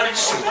gonna do? What did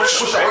you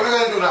Push up. What are we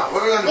gonna do now?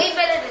 What are we gonna do? Way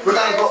better than We're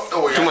gonna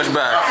go. Too much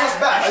back. Push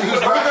back. Use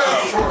back.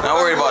 Not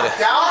worried about it.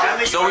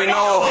 Down. So we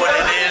know what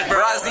it is, bro.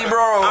 Brazzy,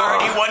 bro. I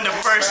already won the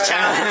first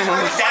challenge.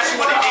 That's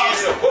what it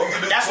is.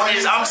 That's what it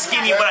is. I'm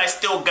skinny, but I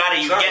still got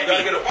it. You get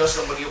me? There's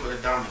somebody over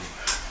there down.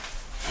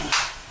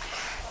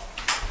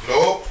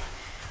 Nope.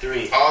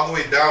 3. All the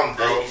way down,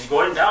 bro. He's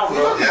going down,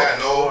 bro. Yeah,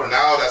 no.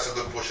 Now that's a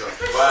good push up.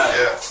 5.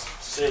 Yeah.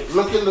 6.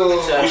 Look in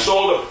the. 7.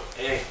 Shoulder.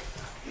 8.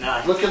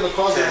 9. Look in the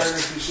closet. And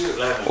if you see it.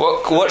 11.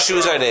 What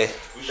shoes are they?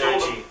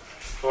 13.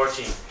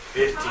 14.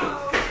 15.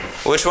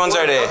 Which ones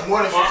are they?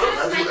 More than 50.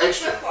 I do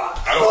extra.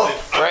 I don't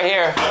think. Right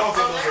here. I don't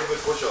think those are good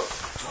push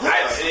ups.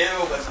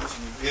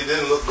 It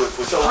didn't look good.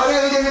 So how are you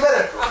gonna get me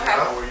better?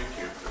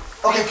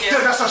 Okay. Okay,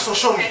 that's not so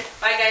show me. Okay.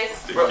 Bye, guys.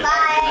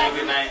 Bye.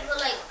 Good night.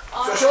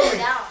 So show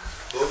me.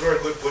 Those were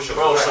good push-ups.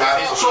 Bro,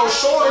 So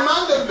show the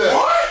man them there.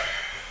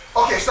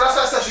 Okay, stop.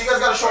 So you guys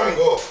gotta show me.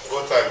 Go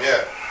time,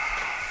 yeah.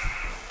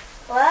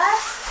 What?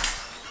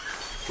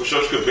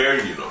 Push-ups could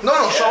vary, you know. No.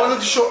 I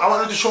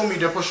want you to show me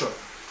their push-up.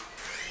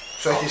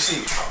 So I can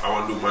see. I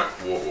want to do my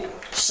whoa.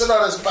 Sit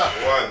on his back.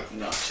 1,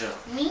 No, chill.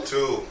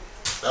 2,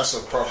 That's a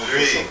proper 3,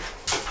 push-up.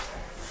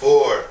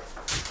 4,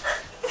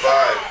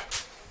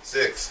 5,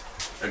 6,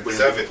 7,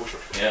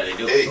 Yeah, they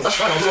do. 8, That's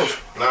fine, I'm good.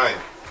 9,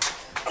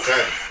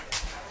 10,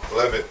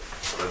 11,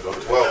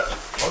 12,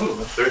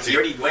 13. You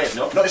already went,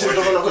 no? No, so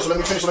let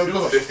me finish.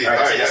 15. All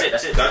right, Alright, that's yeah. it,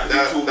 that's it.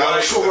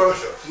 That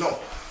So no.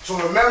 So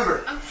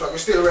remember, so I can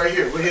stay right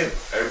here with him.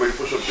 Everybody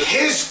push up this.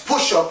 His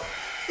push-up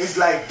is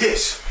like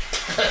this.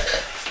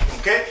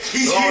 Okay?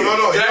 He's here.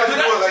 No. Did I do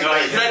that? Like No,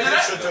 that. you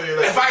did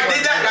If If I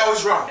did that, that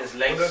was wrong. His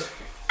legs.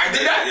 I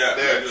did that? Yeah.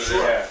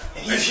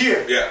 And he's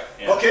here.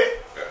 Yeah. Okay?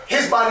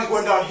 His body's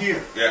going down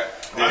here. Yeah.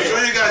 I'll show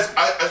you guys.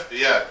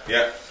 Yeah.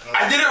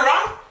 I did it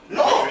wrong?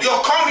 No.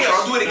 Yo, call me and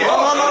I'll do it again.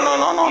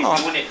 No.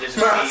 Doing it this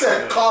Man, I way.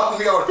 said, call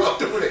me out. I'll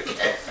do it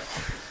again.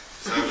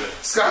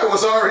 Sky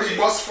was already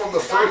bust from the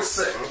first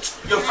set.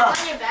 Yo, fam,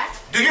 On your back.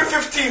 do your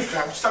 15,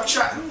 fam. Stop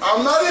chatting.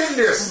 I'm not in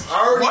this. I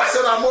already What?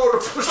 said I'm over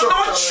the So push-up.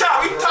 don't chat.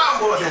 What you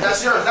talking about?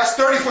 That's yours. That's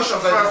 30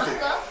 push-ups I just did.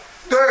 Go.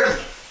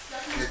 30.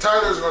 Yeah,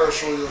 Tyler's gonna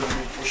show you the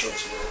new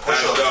push-ups,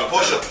 bro.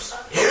 Push-ups.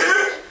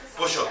 Yeah?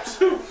 Push-ups.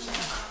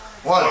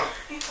 1,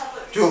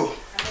 2,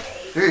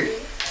 3,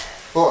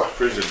 4,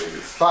 Prison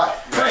niggas.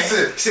 5.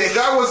 Prison. See,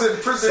 that was in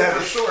prison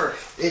for sure.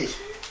 8,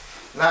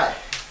 9,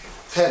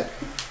 10,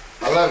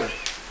 11,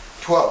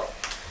 12,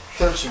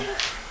 13,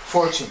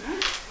 14,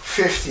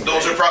 15.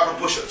 Those are proper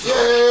push-ups.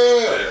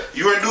 Yeah.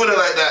 You weren't doing it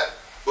like that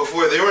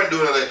before. They weren't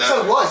doing it like So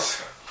that. it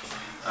was.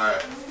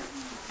 Alright.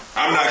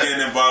 I'm not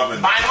getting involved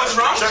in Mine was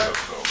wrong?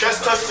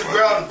 Chest touch the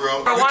ground,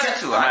 bro. I wanted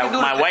to.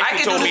 My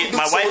wifey told me.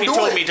 My wifey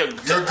told me to.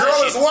 Your girl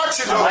is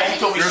watching.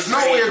 There's no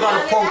way you're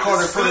gonna punk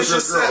out in front of your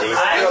girl.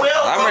 I will.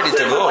 I'm ready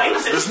to go.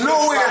 There's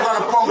no way you're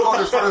gonna punk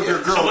out in front of your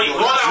girl. Wait,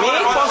 bro.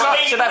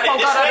 Should I punk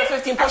out of the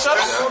 15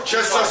 push-ups?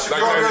 Chest touch the Bro,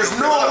 ground. there's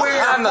no way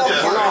you're I'm not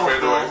punking out,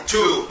 bro.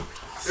 2,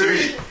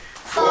 3,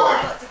 4,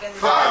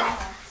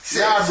 5,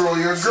 Yeah, bro,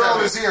 your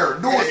girl is here.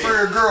 Do it for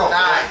your girl.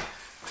 9,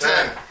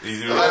 10,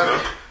 11,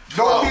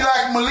 Don't be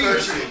like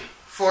Malik. 13,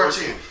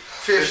 14,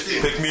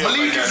 15. Pick me up.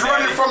 Malik is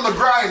running from the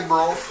grind,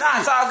 bro. Nah,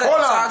 it's all good. Hold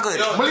It's all on. good.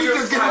 Malik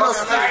is giving us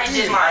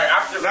 15.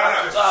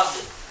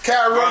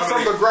 Can't run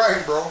from the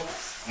grind, bro.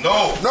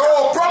 No.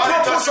 No, proper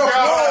push-ups.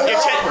 No,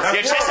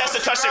 Your chest has to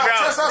touch the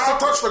ground. Chest has to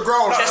touch the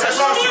ground. Chest has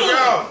Touch the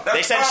ground.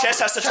 They said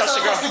chest has to touch the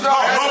Touch the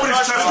ground. ground. Nobody's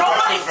touching the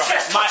ground. Your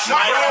chest was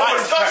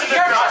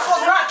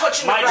not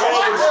touching the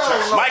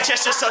ground. My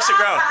chest just touched the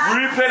ground.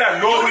 Replay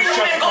that. Nobody's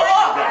touching the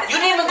ground. You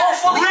didn't even go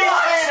fully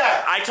Replay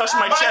that. I touched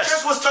my My chest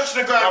chest was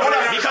touching the ground.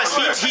 because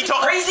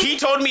he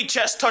told me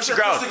chest touch the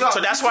ground.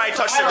 So that's why I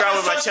touched the ground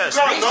with my chest.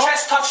 Reefe's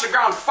chest touched the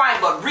ground, fine,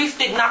 but Reefe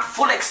did not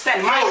full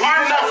extend. My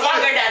arms are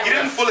longer than He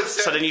didn't Reefe. full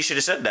extend. So then you should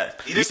have said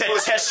that. You didn't said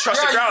fully- chest touch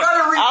the Yeah, you ground.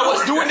 gotta read I was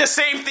those. doing the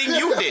same thing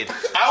you did.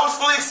 I was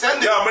fully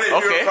extended. Yeah, but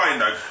Okay. you're fine,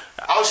 dog.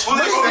 I was fully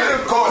Malik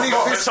didn't extended.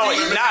 complete So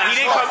 15. nah, he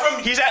didn't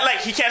come. He's at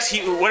like he can't.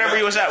 Whatever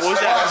he was at. What was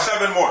that?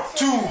 7 more.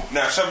 2,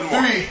 Now 7 more.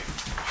 3,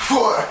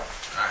 4,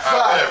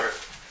 5,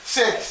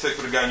 6, Stick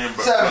with the guy in your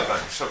butt. 7,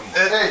 7 more.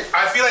 8,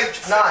 I feel like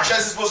 9,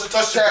 chest is supposed to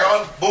touch the 10,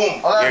 ground.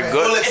 Boom. 11, You're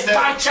good. Full If extend.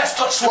 my chest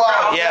touched the 12,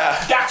 ground, Yeah.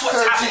 that's what's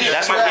 13, happening.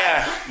 That's what.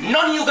 Yeah.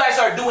 None of you guys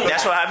are doing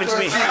That's that. what happened to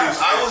me.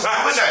 I was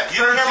doing that.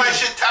 You don't hear my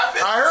shit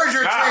tapping? I heard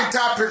your train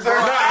tapping, bro.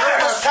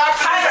 I was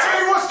tapping.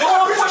 Do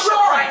a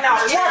push-up right now.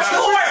 You are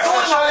doing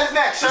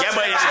Yeah,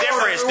 but it's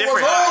different. It's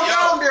different. Roll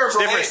down there, It's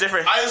bro. different. It's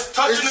different. I was His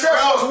touching the chest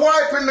was ground.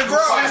 wiping the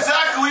ground.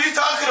 Exactly what you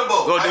talking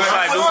about. Go do I-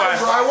 five. Do Bro,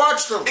 five. I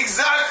watched him.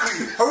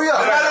 Exactly. Hurry up.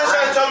 You're not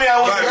trying to tell me I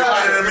was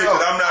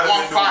I'm not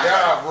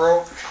Yeah,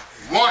 bro.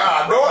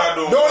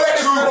 Don't let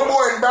this little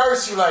boy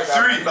embarrass you like that.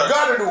 3. You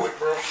gotta do it,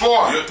 bro.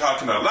 4. You're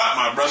talking a lot,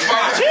 my brother.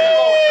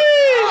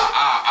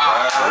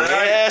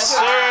 Yes,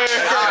 sir.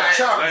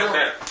 Chop, Like bro.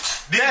 that.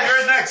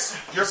 You're next.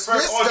 Your This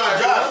first guy,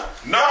 job.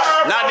 No,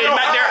 Nah, they're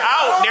out. They're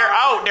out. They're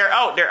out. They're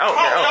out. They're out.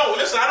 No,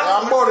 listen,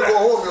 I I'm don't. about to go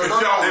home, yo. If No,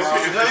 no, y'all, no.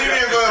 if you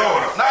need to go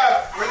home.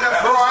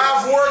 Bro, I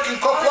have work in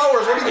a couple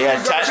hours. What do you Yeah,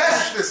 mean? You gotta touch-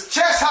 finish this.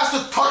 Chest has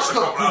to touch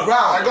the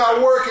ground. I got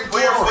work in 2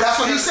 hours. That's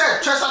what he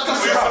said. Chest has to touch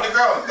the We're from ground. the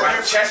ground.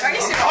 My chest.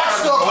 Touch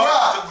the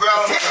ground. The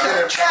ground. Hit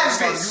the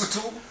canvas.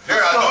 YouTube.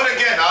 Here, I'll do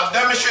it again. I'll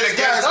demonstrate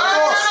again.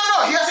 No.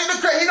 He has to hit the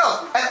crate. He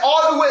knows. And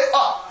all the way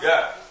up.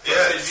 Yeah.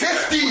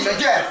 15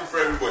 again. For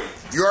everybody.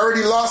 You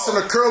already lost in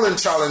the curling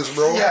challenge,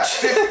 bro. Yeah.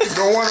 You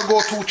don't want to go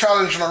through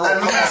challenge in a row.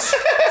 50.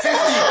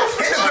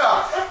 Hit the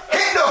ground.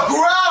 Hit the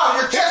ground.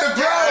 You're hitting the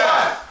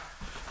ground.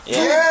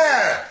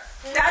 Yeah.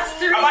 That's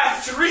 3. I'm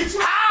at 3.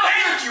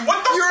 Thank you. What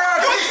the You're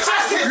at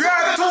 2. You're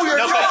at 2.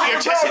 No, but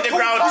your chest hit the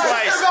ground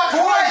twice.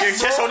 Your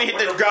chest only hit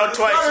the ground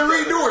twice. Gotta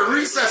redo it.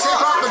 Reset.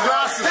 Take off the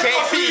glasses.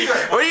 KP,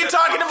 what are you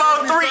talking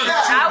about? 3.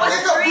 I was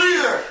Take a 3.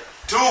 breather.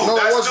 Two. No,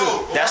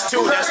 That's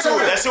two. That's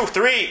two.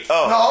 Three.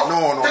 Oh.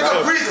 No. Take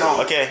a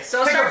breather. Okay.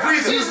 Take a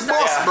breather. He's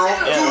boss, bro.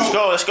 Yeah,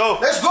 let's go.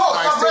 Let's go.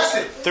 Stop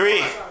resting. 3,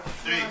 4.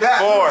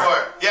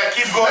 Yeah,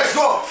 keep going. Let's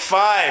go.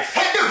 5.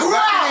 Hit the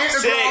ground.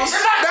 6.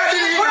 That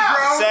didn't hit the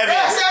ground.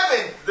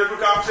 7.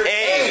 Different competition.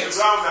 8. The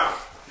ground now.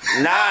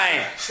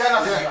 9. Stand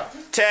up.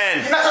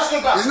 10. He's not touching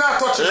the ground. He's not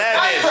touching 11.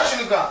 I ain't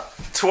touching the ground.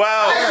 12.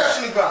 I ain't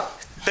touching the ground.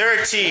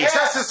 13.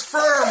 Chest is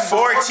firm.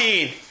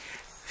 14.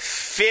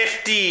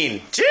 15.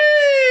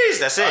 Jeez,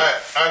 that's it.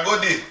 Alright, go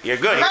D. You're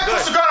good. I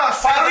touch the ground on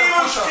 5.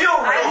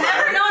 I've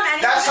never known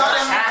anyone That's how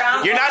touch the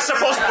ground. You're not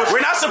supposed.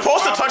 We're not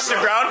supposed to touch the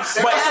ground,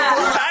 but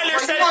Tyler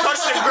said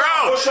touch the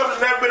ground.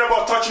 Push-ups never been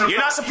about touching the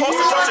You're not supposed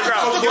to touch the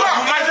ground.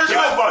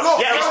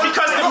 Yeah, it's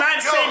because the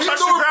man's saying touch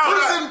the ground.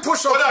 Prison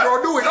push-ups, bro.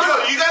 Do it. You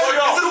guys,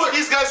 this is what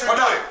these guys are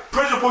doing.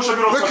 Prison push-up,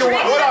 you don't touch the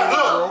ground. Hold on,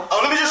 look.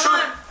 Let me just show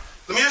you.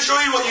 Let me just show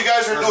you what you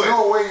guys are doing. There's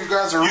no way you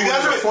guys are You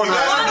guys are doing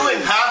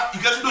half.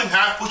 You guys are doing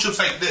half push-ups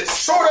like this.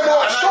 Show them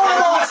all. Show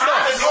them all.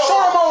 Show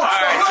them all.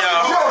 Alright,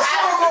 y'all.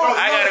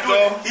 I gotta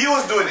go. He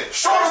was doing it.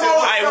 Show them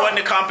all. I won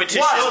the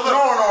competition. No.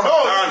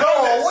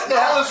 What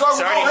the hell is wrong It's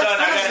with already you? done.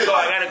 I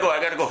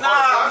gotta go.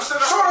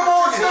 Show them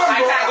all. It's done,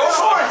 bro.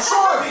 Show him.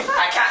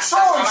 I can't.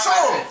 Show him.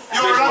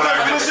 You're not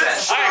gonna finish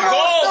it. Alright, go,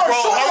 bro.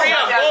 Hurry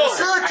up, go.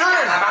 It's your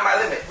turn. I'm at my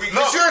limit.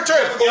 It's your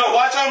turn. Yo,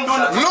 watch how I'm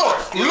doing it.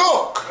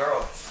 Look.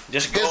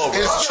 Just go, bro.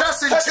 His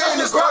chest and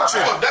chain is touching.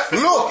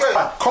 Look.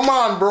 Come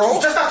on, bro.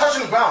 You're just not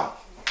touching the ground.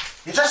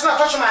 You're just not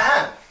touching my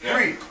hand.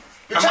 Read.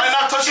 Am I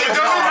not touching the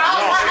ground?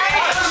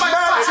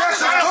 My chest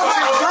is touching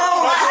the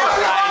ground.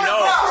 I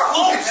know.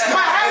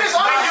 My hand is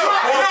on the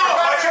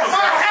ground.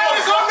 My hand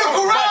is on the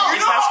ground.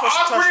 He's not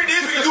supposed to touch.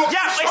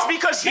 Yeah, it's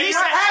because he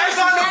said. hand is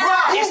on the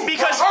ground. It's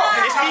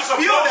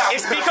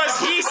because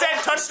he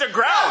said touch the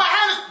ground. My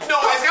hand is. No,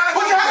 it's gotta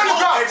put your hand on the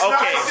ground.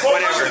 Okay,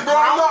 whatever.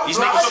 These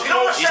niggas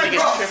tripping.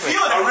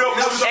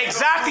 Exactly.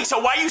 Exactly. So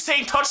why are you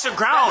saying touch the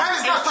ground?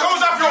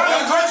 Those are your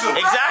own prison.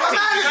 Exactly.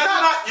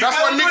 That's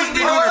what niggas be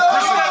doing in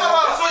prison.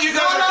 That's what you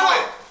guys are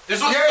doing.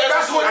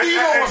 That's what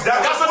Nino was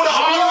doing. That's what the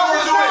Nino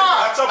was doing.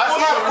 That's a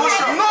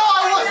push-up. No,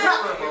 I was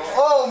not.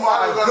 Oh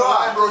my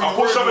God, bro. A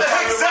push-up is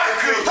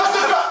exactly. Touch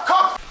the ground.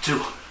 Come. 2,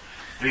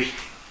 3,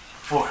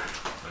 4,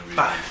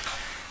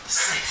 5,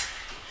 6,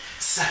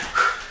 7,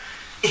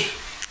 8,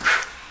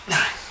 9,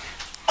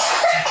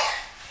 10,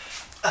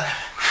 11,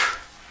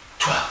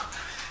 12,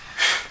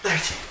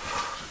 13,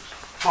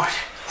 14,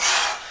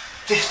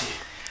 15,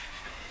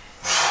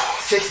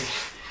 16.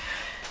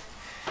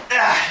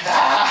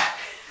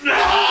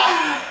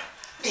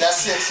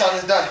 That's it. Son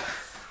is done.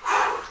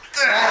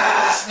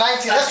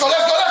 19. Let's go. 19.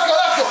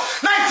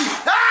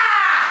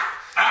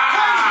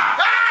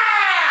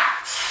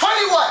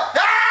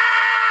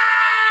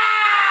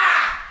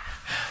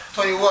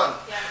 21.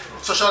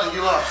 So Sheldon,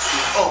 you lost.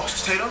 Oh,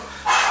 it's Tatum?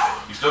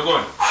 You still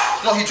going?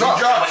 No, he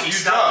dropped. He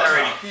stopped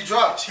already. He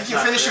dropped. He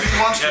can finish if he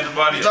wants to.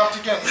 He dropped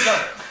again. He's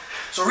done.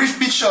 So Reafe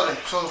beat Sheldon.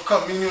 So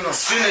come, me and you know.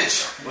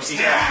 Finish. What's he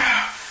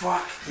got?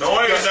 Fuck. No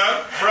way,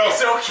 son. Bro.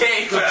 It's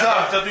okay. Good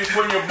job. That be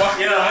putting your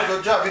bucket. Yeah.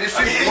 Good job. He did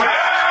 15.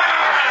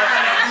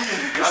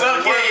 It's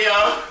okay,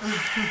 yo.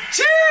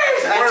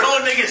 Cheers! I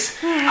told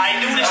niggas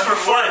I do this for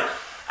fun.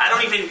 I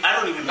don't even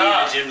be in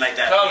the gym like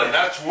that. Tell them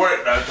that's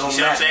work. That's You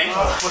see what I'm saying?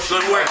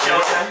 Good work,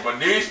 Sheldon. But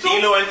these two.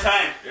 Kilo in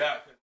time.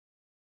 Yeah.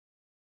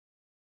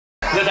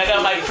 Look, I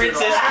got my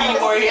princess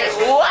keyboard here.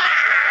 Wow!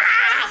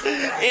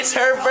 It's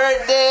her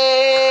birthday!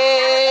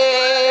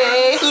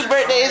 Whose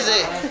birthday is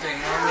it?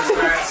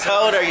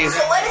 How old are you?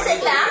 So what is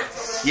it now?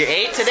 You're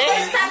 8 today?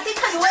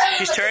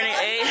 She's turning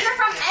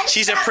 8.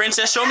 She's a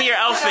princess. Show me your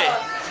outfit.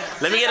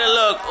 Let me get a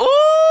look. Ooh!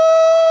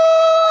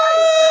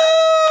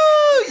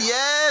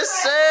 Yes,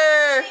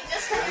 sir!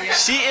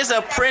 She is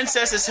a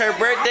princess. It's her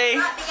birthday.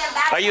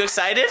 Are you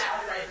excited?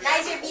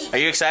 Are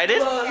you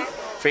excited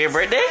for your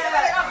birthday?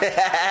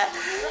 Yeah!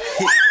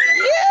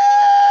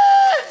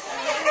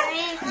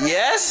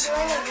 Yes?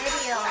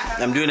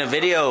 I'm doing a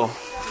video.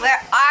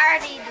 We're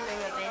already doing a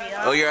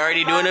video. Oh, you're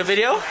already doing a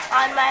video?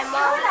 On my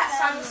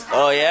mom's.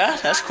 Oh, yeah?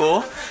 That's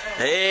cool.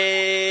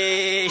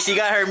 Hey, she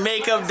got her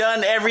makeup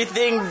done,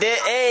 everything.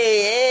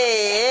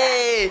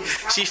 Hey.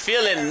 She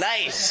feeling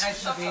nice.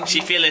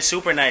 She feeling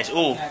super nice.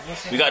 Ooh,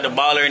 we got the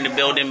baller in the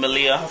building,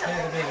 Malia.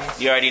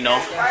 You already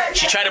know.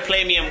 She tried to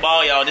play me in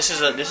ball, y'all. This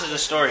is a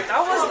story.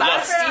 That was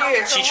last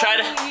year.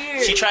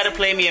 She tried to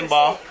play me in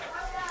ball,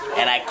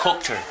 and I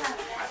cooked her.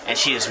 And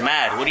she is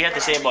mad. What do you have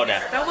to say about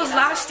that? That was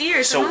last year.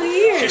 It's So New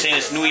Year. you're saying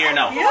it's New Year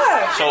now?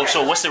 Yeah.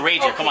 So what's the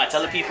wager? Come on,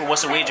 tell the people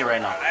what's the wager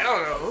right now. I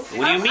don't know.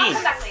 What do you mean?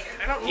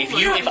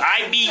 If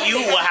I beat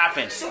you, what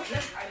happens?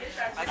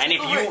 And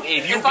if you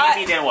beat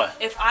me, then what?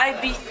 If I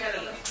beat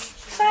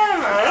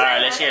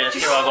Alright, let's hear what's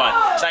going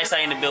on.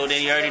 Sai in the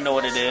building, you already know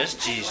what it is.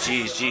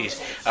 Jeez.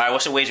 Alright,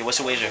 what's the wager? I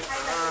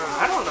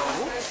don't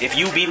know. If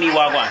you beat me,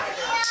 what going on?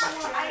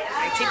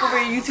 I take over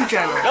your YouTube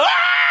channel.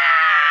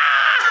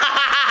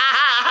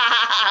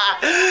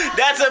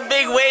 That's a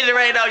big wager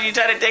right now. You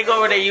try to take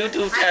over the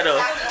YouTube channel.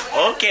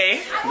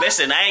 Okay.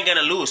 Listen, I ain't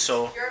gonna lose,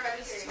 so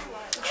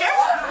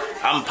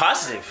I'm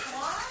positive.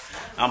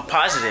 I'm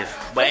positive.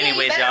 But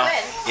anyways, y'all,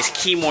 it's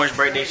Keymor's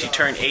birthday. She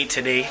turned 8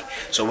 today.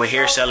 So we're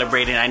here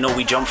celebrating. I know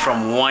we jumped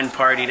from one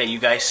party that you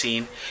guys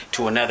seen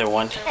to another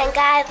one. And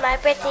guys, my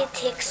birthday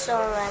takes so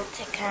long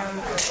to come.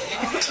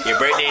 Your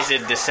birthday's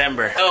in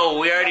December. Oh,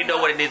 we already know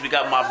what it is. We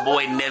got my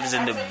boy Nevs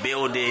in the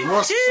building.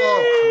 What's up,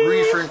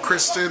 Reafe and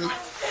Kristen?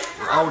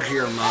 We're out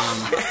here,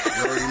 man. You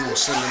already know,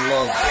 sending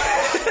love.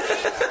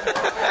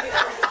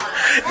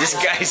 This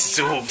guy's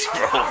zoomed,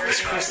 bro.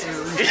 It's Kristen and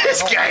Reafe.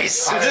 This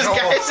guy's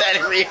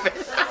at Reafe.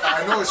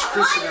 I know it's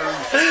Kristen and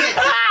Reafe.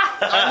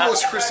 I know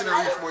it's Kristen and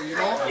Reafe, but you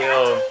know?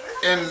 Yo.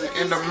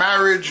 In the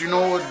marriage, you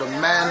know, the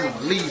man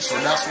leads, so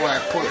that's why I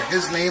put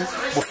his name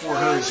before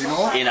hers, you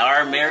know? In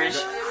our marriage,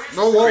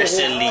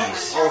 Kristen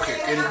leaves. Okay,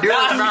 in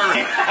their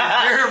marriage.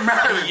 Their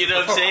marriage. You know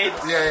what I'm saying?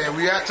 Yeah,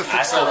 we have to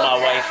fix that. I told my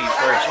wifey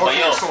first. But okay,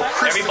 yo, so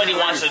everybody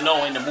wants to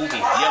know in the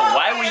movie, yo,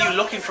 why were you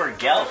looking for a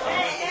gal, fam?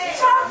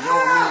 You know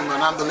what I mean,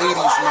 man? I'm the ladies'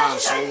 man,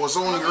 so it was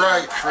only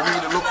right for me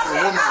to look for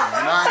a woman.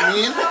 You know what I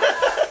mean?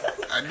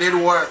 I did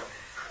what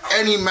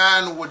any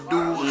man would do,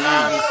 and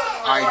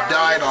I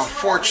died,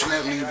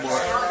 unfortunately,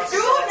 but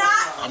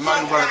I'm not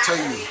even gonna tell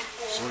you.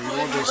 So you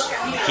know this.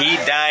 He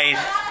died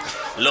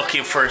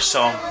looking for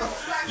some,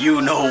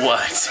 you know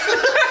what.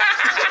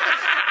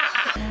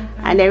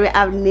 And then we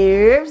have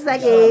nerves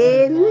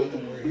again.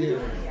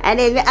 And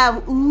then we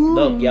have ooh.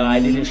 Look, y'all, I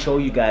didn't show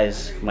you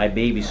guys my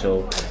baby,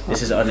 so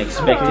this is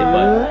unexpected,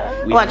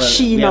 but we have a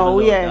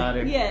little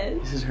daughter. Yes.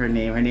 This is her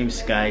name. Her name's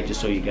Sky,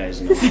 just so you guys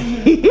know.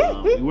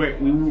 we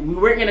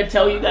weren't gonna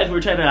tell you guys. We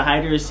were trying to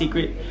hide her a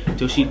secret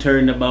till she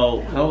turned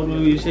about, how old were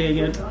you say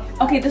again?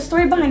 Okay, the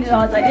story behind it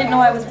all is I didn't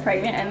know I was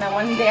pregnant, and then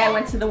one day I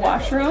went to the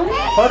washroom.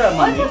 Hold on,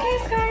 mommy. Oh,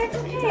 it's okay, Sky, it's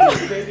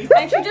okay.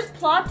 And she just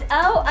plopped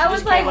out. I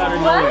was like, what?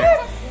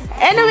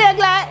 Anyway,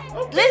 glad.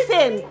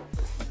 Listen.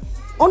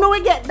 Oh no,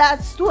 we get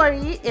that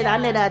story in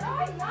another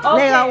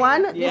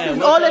one. Yeah, this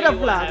is all in the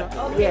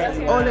vlog. Yes,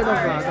 all in the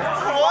vlog.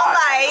 Whole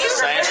life.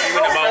 Science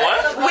screaming about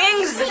what?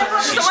 Wings.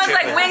 Someone's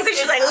like wings, and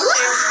she's like,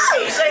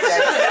 she's like,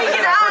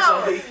 freaking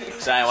out.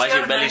 Zion, why is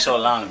your belly so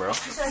long, bro?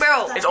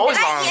 Bro, it's always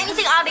long. Did I eat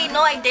anything all day?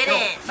 No, I didn't.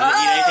 You didn't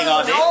eat anything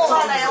all day? No. So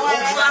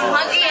I'm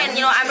hungry and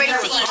you know I'm ready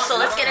to eat. So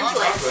let's get into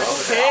it.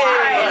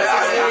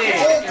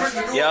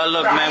 Yo,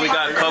 look, man, we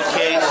got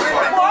cupcakes.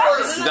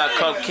 We got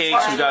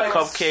cupcakes. We got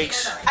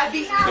cupcakes.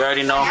 You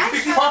already know.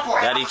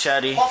 Yaddy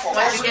chatty.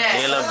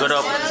 They look good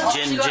up.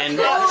 Gin. You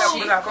know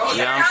what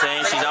I'm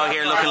saying? She's out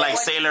here looking like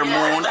Sailor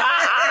Moon.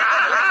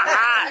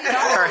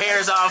 Her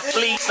hair's on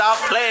fleek. Stop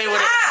playing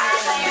with it.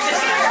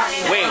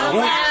 Wait, who?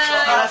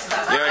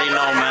 You already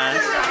know, man.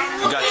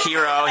 We got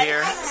Kira out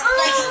here.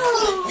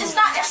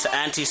 It's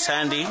Auntie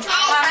Sandy.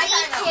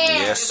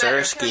 Yes,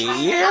 sirski.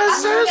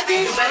 Yes,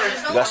 sirski.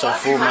 We got some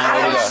food, man.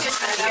 What we got? We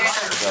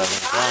got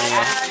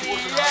lasagna.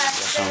 We got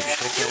some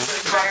chicken.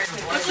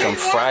 Some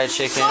fried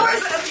chicken.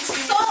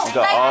 We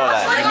got all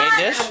that. You made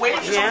this?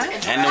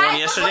 Yeah. And the one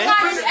yesterday?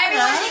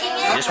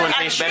 This one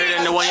tastes better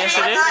than the one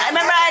yesterday?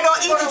 Remember, I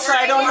don't eat it, so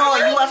I don't know.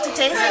 You have to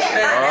taste it.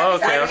 Oh,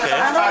 okay.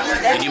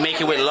 Did you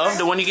make it with love,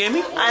 the one you gave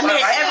me? I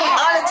made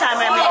all the time.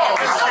 I made it.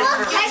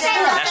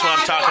 That's what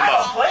I'm talking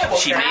about.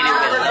 She made it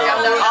with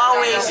love.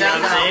 Always. You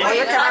know what I'm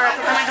saying?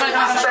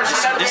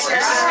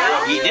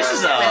 This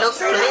is a...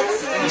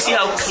 You see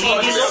how clean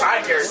it is?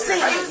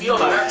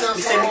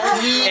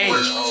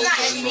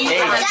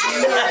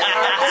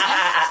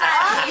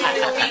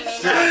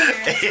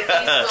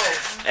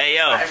 Hey,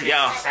 yo.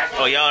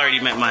 Oh, y'all already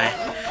met my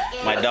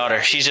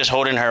daughter. She's just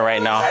holding her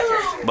right now.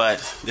 But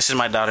this is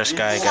my daughter,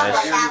 Sky,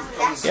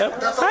 guys. Yep.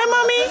 Hi,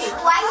 mommy.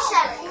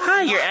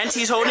 Hi, your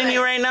auntie's holding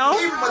you right now?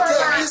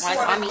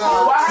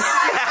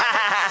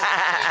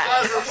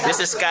 This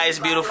is Sky's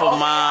beautiful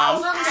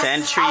mom,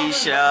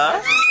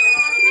 Centrisha.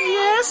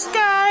 Yes,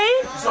 Sky.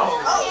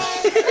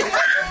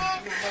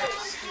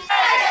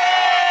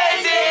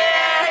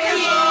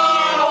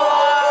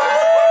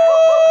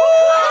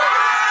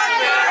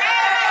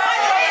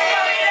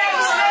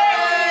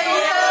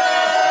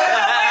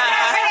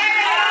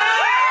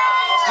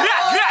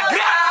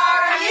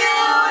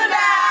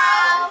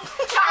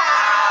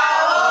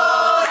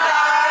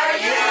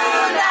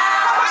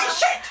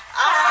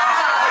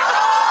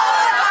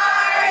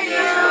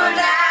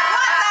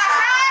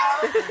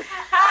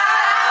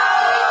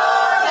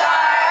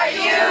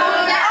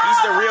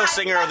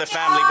 Singer of the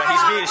family, but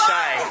he's being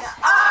shy.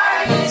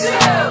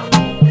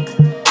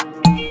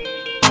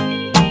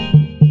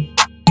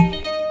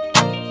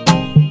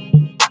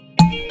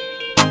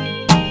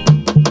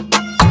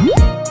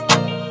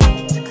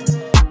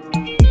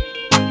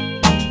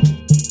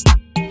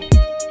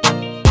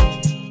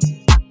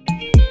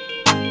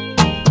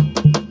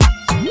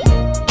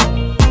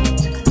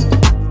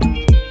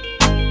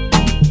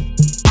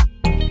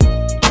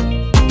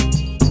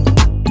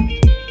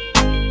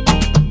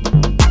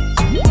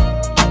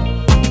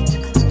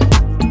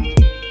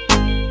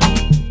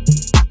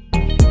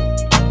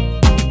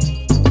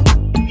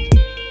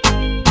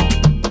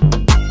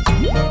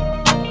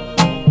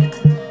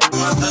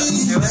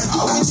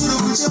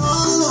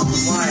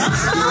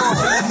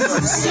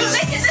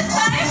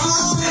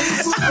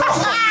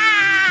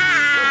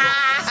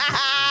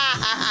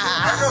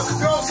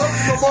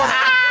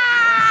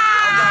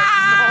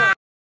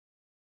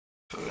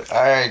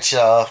 Alright,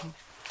 y'all.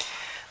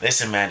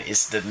 Listen, man,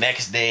 it's the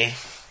next day.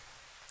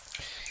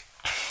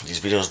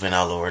 These videos been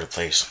all over the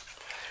place.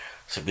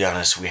 To be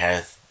honest, we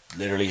had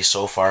literally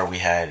so far we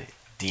had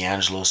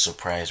D'Angelo's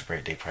surprise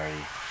birthday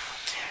party.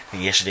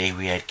 And yesterday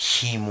we had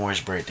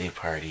Keymore's birthday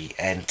party.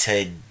 And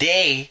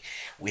today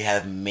we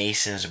have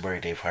Mason's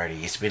birthday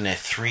party. It's been a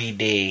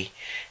 3-day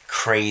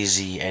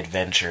crazy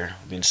adventure.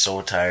 I've been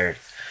so tired.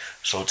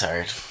 So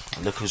tired.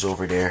 Look who's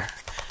over there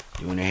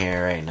doing her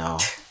hair right now.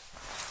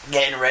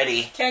 Getting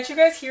ready. Can't you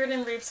guys hear it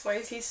in Reafe's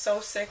voice? He's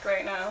so sick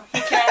right now. He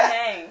can't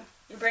hang.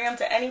 You bring him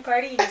to any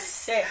party, he's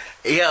sick.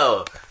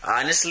 Yo,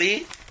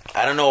 honestly,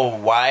 I don't know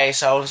why I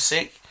sound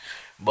sick,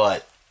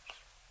 but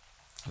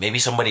maybe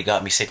somebody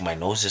got me sick. My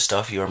nose and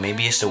stuff, or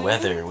maybe it's the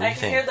weather. What do you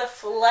think? I can hear the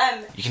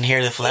phlegm. You can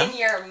hear the phlegm? In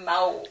your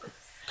mouth.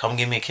 Come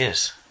give me a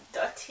kiss.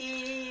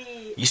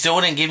 Dirty. You still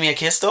wouldn't give me a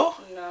kiss though?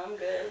 No, I'm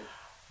good.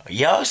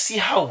 Y'all see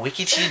how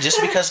wicked she is? Just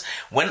because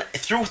when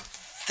through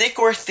thick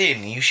or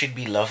thin, you should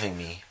be loving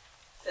me.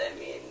 I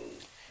mean,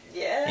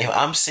 yeah. If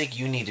I'm sick,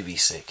 you need to be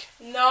sick.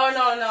 No.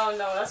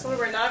 That's what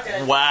we're not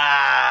gonna Wow.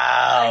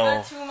 I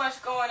got too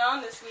much going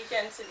on this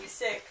weekend to be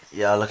sick.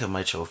 Yeah, look at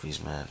my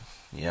trophies, man.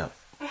 Yep.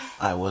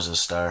 I was a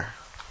star.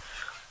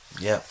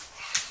 Yep.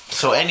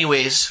 So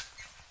anyways,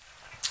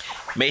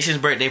 Mason's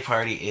birthday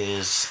party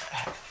is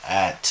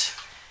at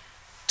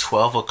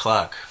 12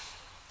 o'clock.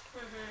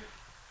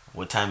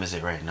 What time is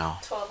it right now?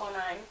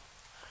 12:09.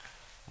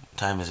 What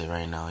time is it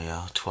right now,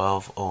 y'all?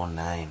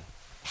 12:09.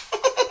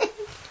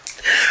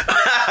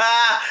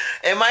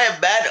 Am I a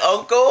bad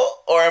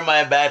uncle or am I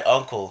a bad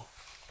uncle?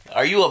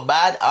 Are you a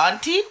bad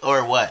auntie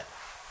or what?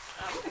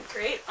 I'm a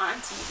great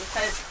auntie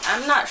because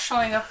I'm not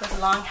showing up with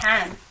long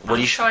hand.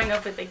 I'm showing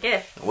up with a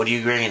gift. What are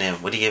you bringing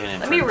him? What are you giving him?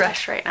 Let me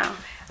rush right now.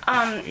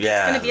 Yeah,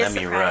 it's gonna be let a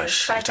me surprise.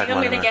 rush. But I think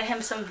I'm gonna get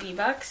him some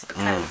V-Bucks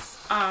because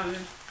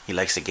he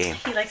likes the game.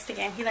 He likes the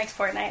game. He likes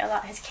Fortnite a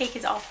lot. His cake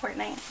is all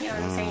Fortnite. You know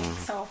what I'm saying?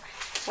 So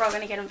we're all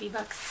gonna get him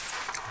V-Bucks.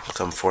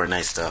 Some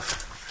Fortnite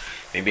stuff.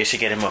 Maybe I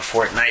should get him a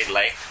Fortnite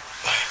like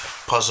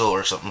puzzle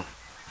or something.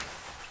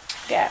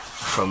 Yeah.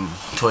 From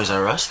Toys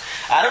R Us.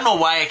 I don't know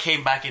why I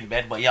came back in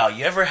bed, but y'all,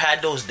 you ever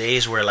had those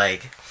days where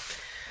like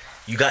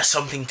you got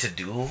something to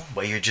do,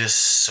 but you're just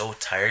so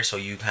tired, so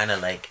you kind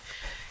of like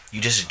you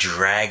just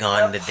drag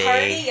on the day. The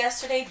party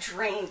yesterday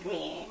drained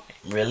me.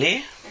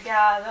 Really?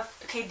 Yeah.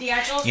 Okay,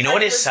 D'Angelo's. You know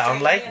what it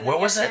sounded like? What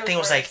was that thing? It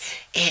was like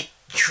it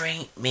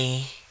drained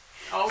me.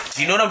 Okay.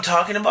 Do you know what I'm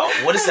talking about?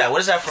 What is that?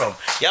 What is that from?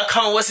 Y'all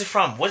comment. What's it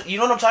from? What you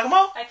know what I'm talking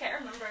about? I can't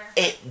remember.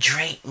 It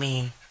drained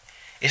me.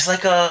 It's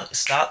like a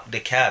stop the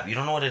cap. You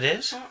don't know what it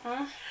is?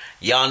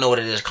 Y'all know what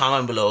it is.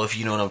 Comment below if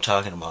you know what I'm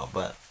talking about.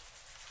 But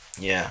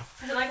yeah.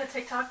 Is it like a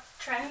TikTok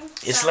trend?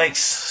 It's like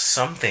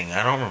something.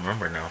 I don't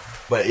remember now.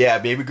 But yeah,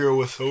 baby girl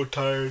was so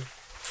tired.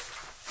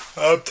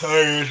 I'm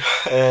tired.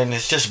 And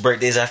it's just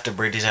birthdays after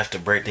birthdays after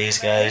birthdays,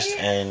 guys.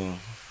 And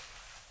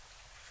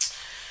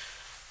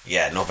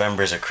yeah,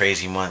 November is a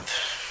crazy month.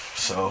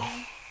 So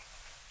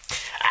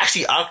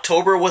actually,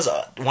 October was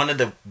one of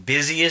the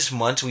busiest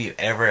months we've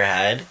ever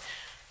had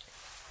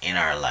in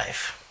our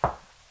life.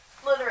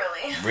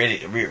 Literally.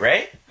 Really,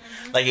 right?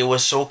 Like it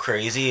was so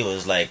crazy. It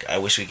was like I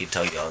wish we could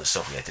tell you all the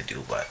stuff we had to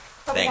do, but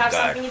thank we have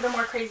God something even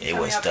more crazy it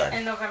was up done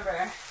in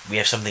November. We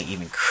have something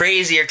even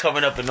crazier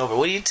coming up in November.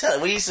 What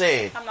are you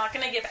saying? I'm not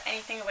gonna give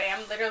anything away.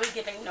 I'm literally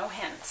giving no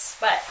hints.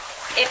 But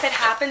if it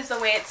happens the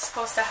way it's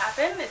supposed to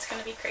happen, it's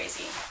gonna be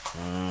crazy.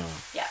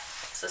 Yeah.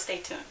 So stay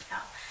tuned.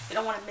 Now, you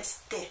don't want to miss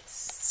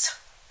this.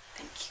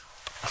 Thank you.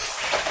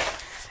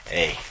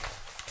 Hey,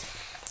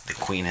 the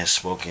queen has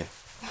spoken.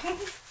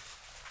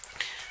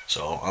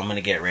 So I'm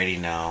gonna get ready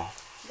now.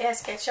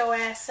 Yes, get your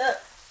ass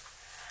up.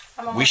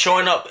 We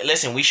showing up.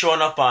 Listen, we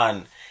showing up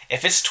on.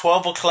 If it's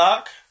 12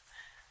 o'clock,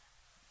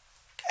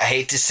 I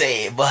hate to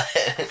say it, but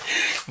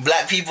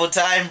black people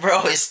time,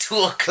 bro, it's 2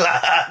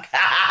 o'clock.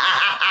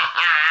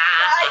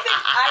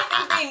 I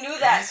think they knew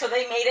that, so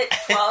they made it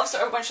 12, so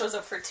everyone shows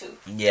up for 2.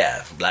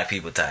 Yeah, black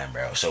people time,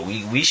 bro. So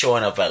we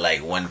showing up at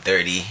like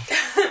 1:30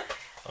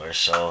 or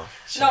so.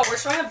 No, we're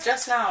showing up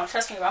just now.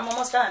 Trust me, I'm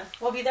almost done.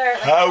 We'll be there.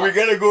 Like, how we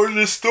gonna go to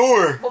the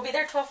store? We'll be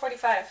there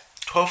 12:45.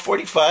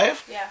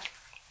 12:45? Yeah.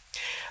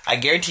 I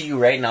guarantee you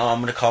right now, I'm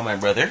gonna call my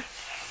brother.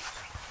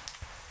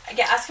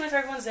 Yeah, ask him if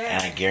everyone's there.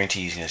 And I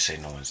guarantee he's gonna say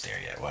no one's there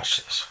yet. Watch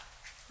this.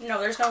 No,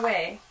 there's no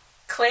way.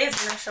 Clay is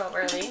gonna show up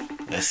early.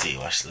 Let's see.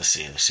 Watch. Let's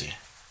see. Let's see.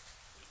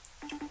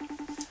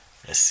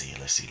 Let's see.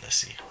 Let's see. Let's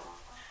see.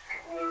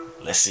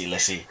 Let's see.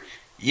 Let's see.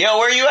 Yo,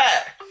 where you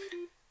at?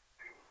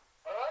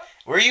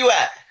 Where you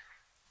at?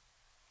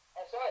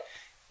 Outside.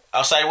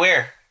 Outside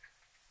where?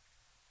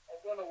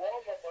 I'm going to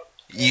Walmart.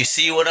 You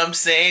see what I'm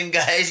saying,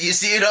 guys? You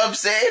see what I'm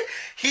saying?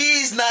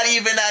 He's not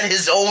even at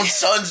his own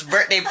son's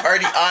birthday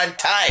party on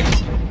time.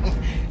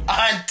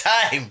 On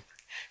time.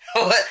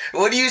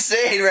 What are you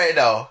saying right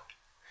now?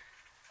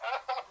 I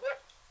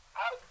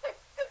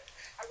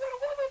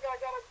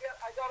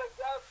gotta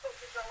grab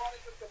something I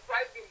wanted to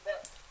surprise him,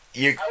 but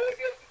You're... I will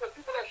get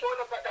people that are showing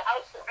up at the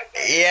house.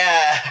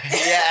 Yeah.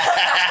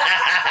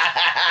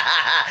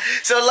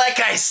 So like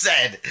I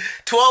said,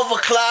 12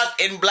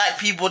 o'clock in black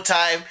people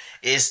time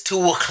is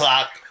 2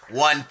 o'clock,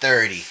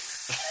 1:30.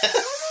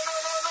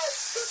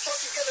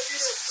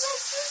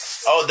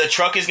 Oh, the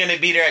truck is gonna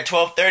be there at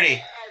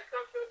 12:30.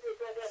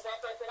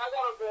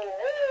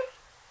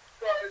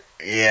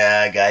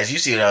 Yeah, guys, you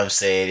see what I'm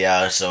saying,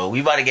 y'all. So we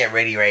about to get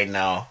ready right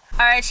now.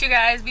 Alright, you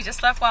guys, we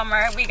just left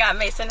Walmart. We got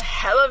Mason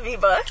hella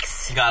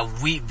V-Bucks. We got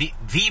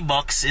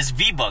V-Bucks. It's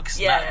V-Bucks,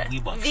 yeah, not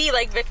V-Bucks. V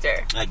like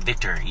Victor. Like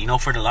Victor. You know,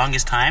 for the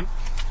longest time,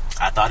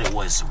 I thought it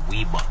was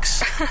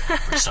V-Bucks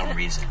for some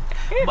reason.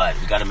 But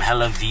we got him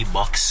hella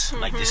V-Bucks.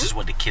 Like, this is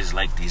what the kids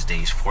like these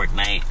days.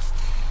 Fortnite,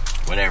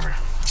 whatever.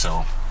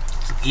 So,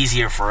 it's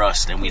easier for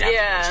us than we'd have to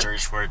go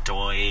search for a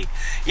toy.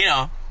 You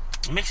know,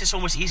 it makes it so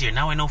much easier.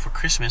 Now I know for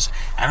Christmas,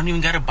 I don't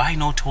even got to buy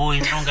no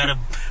toys. I don't got to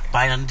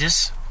buy on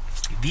this.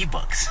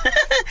 V-Bucks.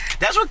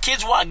 That's what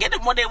kids want. Get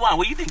them what they want.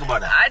 What do you think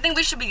about that? I think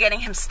we should be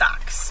getting him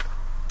stocks.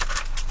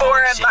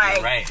 Or shit,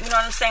 like, right. you know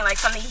what I'm saying? Like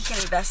something he can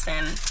invest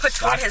in. Put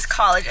toward his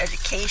college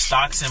education.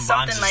 Stocks and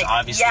bonds like, is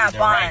obviously the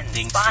bonds. right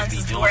things bonds to be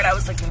is doing. the word I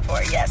was looking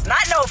for, yes.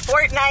 Not no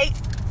Fortnite.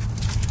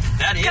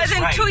 That is Because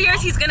in right, 2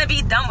 years, he's going to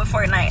be done with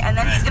Fortnite. And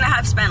then he's going to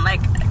have spent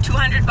like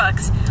 $200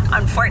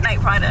 on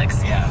Fortnite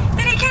products. Yeah.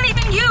 That he can't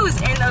even use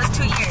in those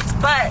 2 years.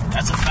 But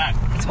that's a fact.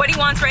 It's what he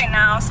wants right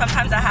now.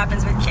 Sometimes that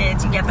happens with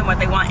kids. You get them what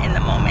they want in the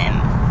moment.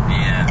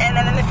 Yeah. And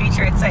then in the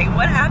future, it's like,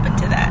 what happened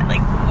to that?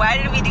 Like, why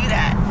did we do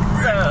that?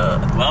 So,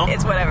 well,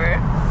 it's whatever.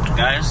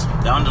 Guys,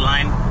 down the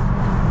line,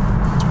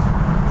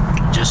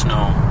 just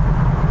know,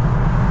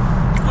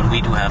 when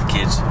we do have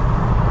kids,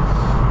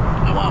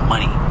 I want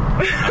money.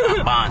 I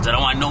want bonds. I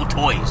don't want no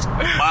toys.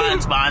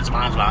 Bonds.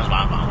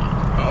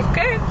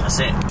 Okay. That's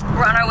it.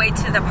 We're on our way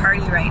to the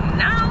party right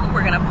now.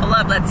 We're going to pull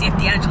up. Let's see if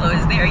D'Angelo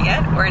is there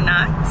yet or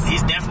not.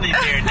 He's definitely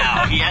there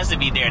now. He has to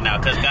be there now.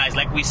 Because, guys,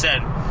 like we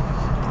said,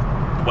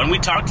 when we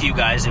talked to you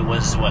guys, it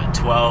was, what,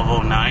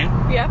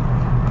 12:09? Yeah.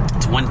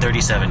 It's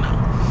 1:37 now,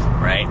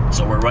 right?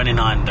 So we're running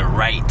on the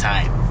right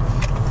time.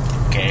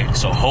 Okay?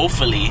 So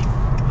hopefully,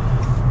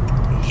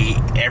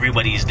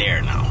 everybody's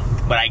there now.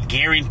 But I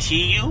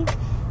guarantee you,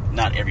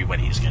 not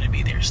everybody is going to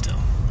be there still.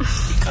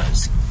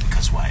 Because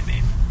why,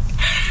 babe?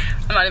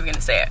 I'm not even going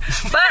to say it.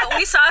 But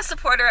we saw a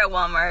supporter at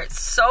Walmart.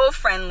 So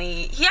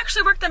friendly. He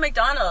actually worked at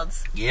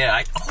McDonald's.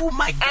 Yeah. Oh,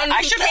 my God. And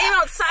he came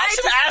outside. I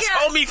should ask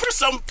homie for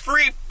some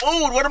free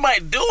food. What am I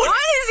doing? What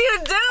is you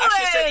doing? I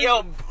should have said,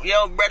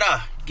 yo,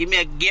 brother, give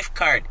me a gift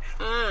card.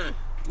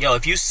 Yo,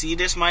 if you see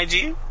this, my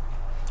G,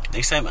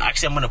 next time,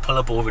 actually, I'm going to pull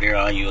up over there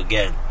on you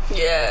again.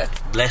 Yeah.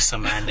 Bless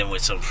some man then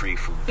with some free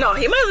food. No,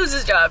 he might lose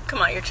his job.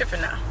 Come on, you're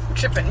tripping now. You're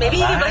tripping. Maybe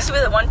he can bless you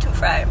with a 1-2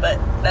 fry, but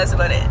that's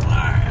about it.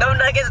 Alright. No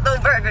nuggets, no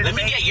burgers. Let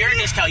me get your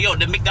discount. Yo,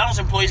 the McDonald's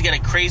employees get a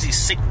crazy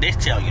sick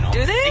discount, you know.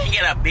 Do they? They can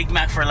get a Big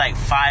Mac for like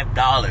 $5,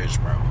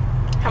 bro.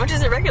 How much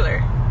is it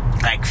regular?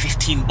 Like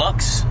 $15.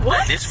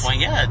 What? At this point,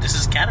 yeah. This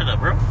is Canada,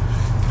 bro.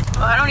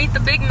 Well, I don't eat the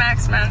Big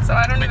Macs, man, so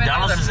I don't even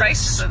know the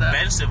prices of them.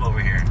 McDonald's is expensive over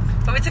here.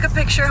 But we took a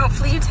picture.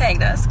 Hopefully you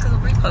tagged us, because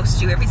we'll repost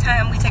you every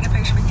time we take a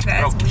picture with you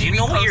guys. Bro, do you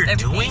know what you're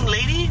doing,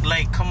 lady?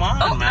 Like, come on,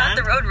 man. Not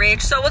the road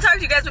rage. So we'll talk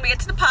to you guys when we get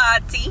to the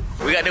party.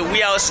 We got the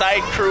We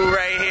Outside crew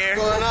right here.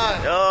 What's going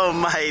on? Oh,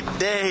 my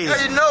days. You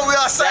already know we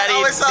outside. Daddy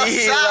Always outside.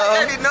 You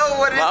already know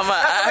what it is. Mama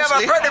That's why we have our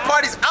Ashley. birthday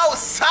parties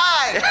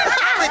outside.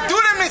 We do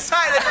them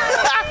inside.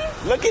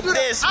 Look at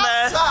this,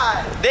 man.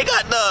 Outside. They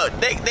got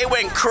they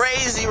went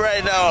crazy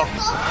right now.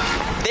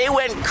 They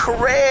went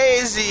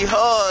crazy.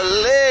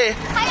 Holy.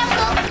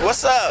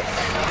 What's up?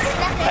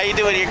 How you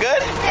doing? You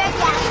good?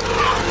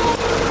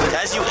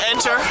 As you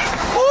enter,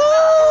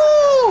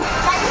 woo!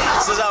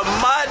 This is a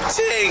mud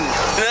thing.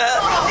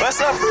 What's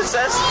up,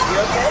 princess?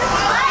 You okay?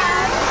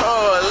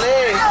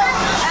 Holy.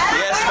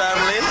 Yes,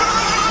 family.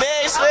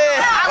 Basically.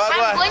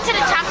 I'm going to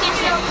the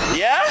championship.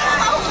 Yeah?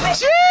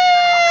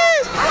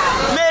 Jeez!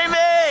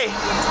 Maybe.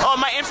 Oh,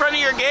 am I in front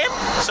of your game?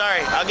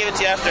 Sorry, I'll give it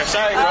to you after.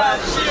 Sorry, bro.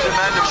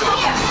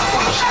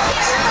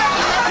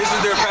 This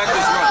is their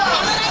practice run.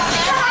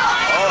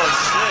 Oh,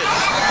 shit.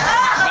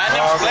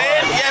 Man's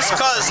playing? Yes,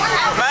 cuz.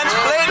 Man's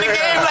playing the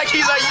game like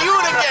he's a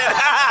youth again.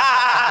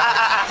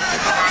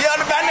 Yo,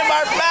 the man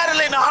are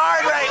battling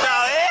hard right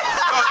now, eh?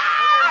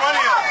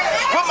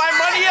 Put my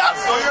money up.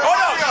 Hold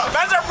on.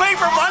 Mans are playing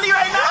for money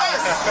right now?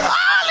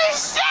 Holy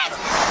shit!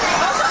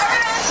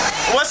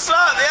 What's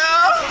up, yo?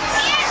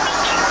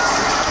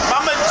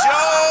 Mama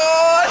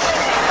John.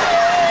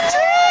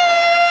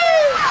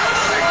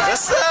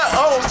 What's up?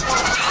 Oh.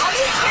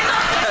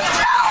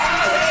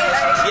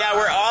 Yeah,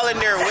 we're all in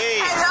their way.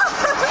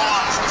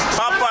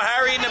 Papa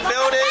Harry in the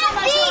building.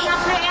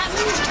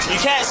 You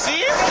can't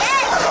see it?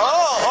 Oh.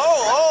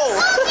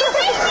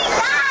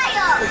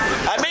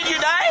 I made you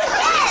die?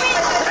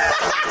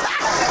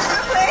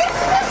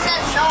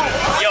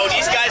 Yo,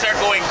 these guys are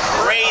going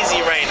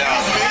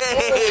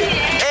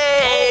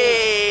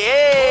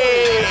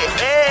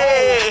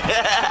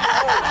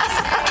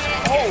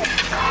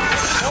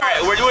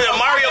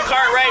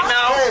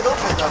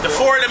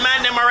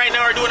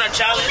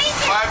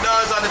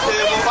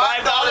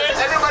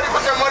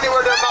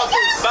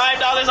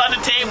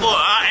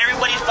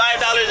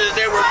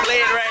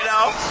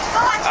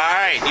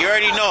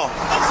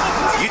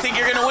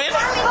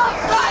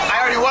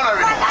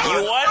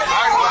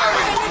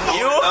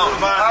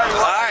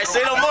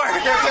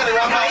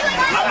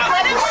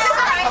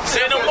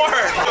Say no more.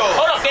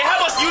 Hold up, they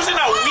have us using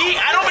a Wii.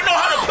 I don't even know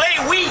how to play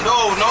Wii.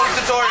 No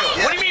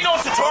tutorial. What do you mean no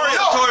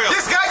tutorial?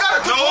 This guy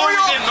got a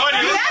tutorial.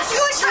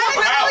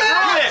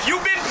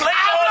 You've been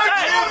playing all the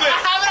time. I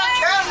have it on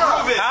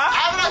camera. Huh? I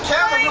have it on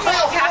camera. You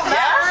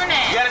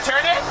gotta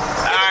turn it?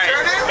 Alright.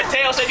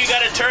 Mateo said you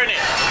gotta turn it.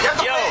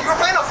 Yo. You're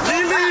playing a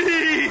full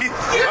match.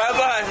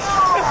 Bye-bye.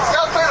 This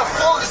guy's playing a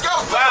full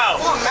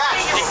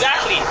match.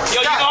 Exactly.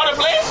 Yo, you know how to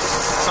play?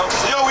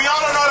 Yo, we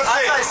all don't know how to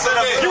play.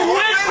 You've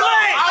been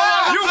playing.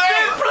 You've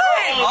been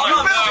playing.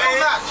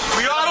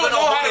 We all don't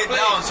know how to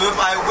play. So if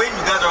I win,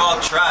 you guys are all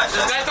trash.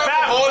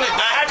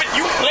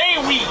 You play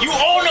Wii. You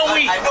own a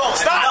Wii.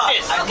 Stop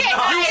this. Okay.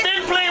 You've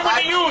been playing with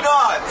the youth.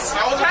 I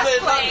wasn't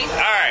playing.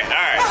 Alright.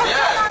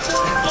 Yeah.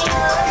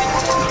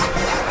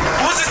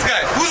 Who's this guy?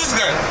 Who's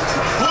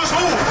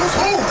who?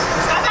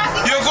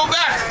 Yo, go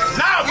back.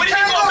 Nah, we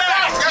didn't go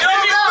back. Yo,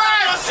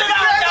 sit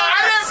down.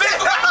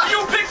 You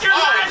pick your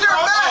man.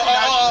 Hold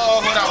on. You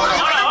pick your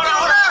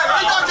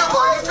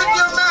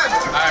man.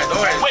 Alright,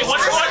 don't worry. Wait,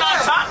 what's going on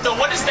top though?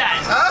 What is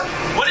that? Huh?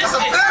 What is It's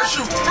a this?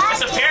 parachute.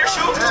 It's a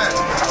parachute?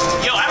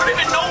 Yeah. Yo, I don't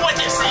even know what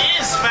this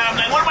is, fam.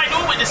 Like, what am I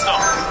doing with this stuff?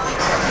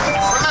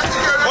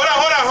 Hold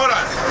on.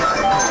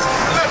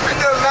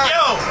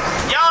 Yo,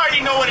 y'all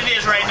already know what it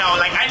is right now.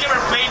 Like, I never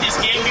played this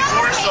game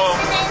before, so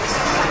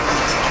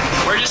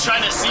we're just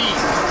trying to see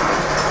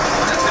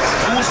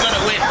who's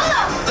gonna win.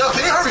 Yo,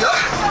 can you hurry up?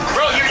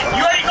 Bro, you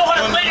already know how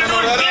to play. You're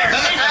doing bear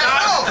things,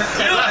 dog.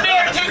 You're doing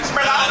bear things,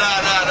 bro.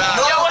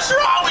 Yo, what's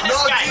wrong with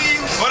this guy?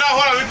 Hold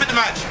on. We pick the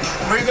match.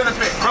 Where you gonna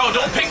pick? Bro,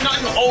 don't pick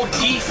nothing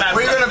OD, fam.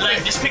 Where you gonna like,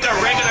 pick? just pick a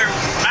regular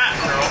map,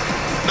 bro.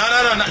 No.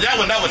 That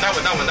one.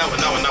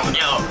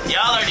 Yo,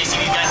 y'all already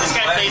see these guys. This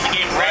guy plays the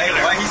game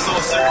regular. Why he's so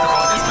certain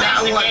about this? He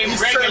plays the game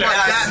regular.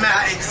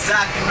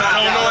 Exactly. I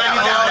don't know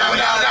anything.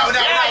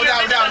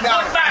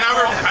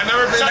 I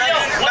never been So, yo,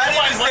 that.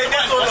 what's the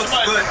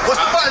button?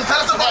 What's the button?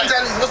 Tell us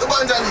the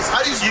button, Jallies.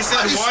 How do you steer? You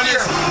said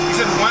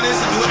one is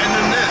to do it and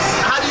then this.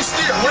 How do you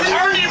steer? What do You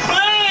you already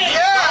played.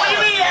 Yeah. What do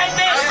you mean like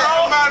this,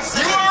 bro?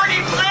 You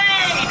already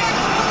played.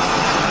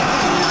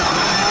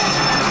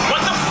 What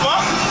the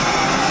fuck?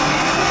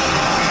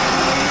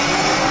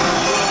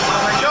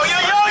 Yo!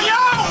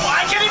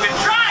 I can't even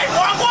drive.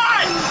 Walk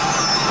one.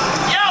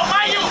 Yo,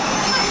 my you.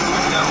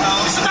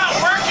 This is not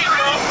working,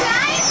 bro.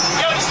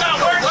 Yo, this is not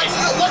working. What's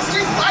the button?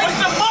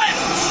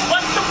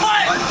 What's the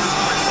button?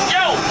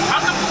 Yo,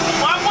 I'm the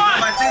walk one.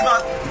 My team's not.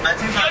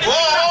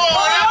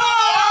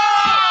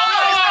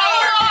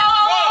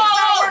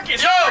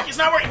 It's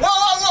not working. Whoa.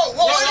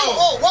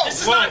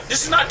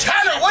 This is not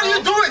Tyler, what are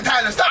you doing,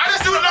 Tyler? Stop. I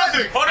didn't do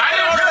nothing. Hold on.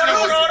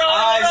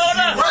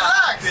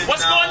 Relax.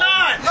 What's going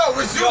on? Yo,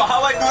 resume. Yo,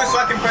 how I do it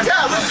so I can press?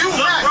 Yeah, resume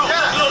back. Bro,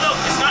 Yeah. look.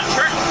 It's not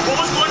turning. What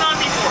was going on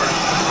before?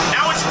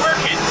 Now it's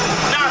working.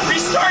 Now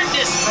restart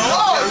this, bro.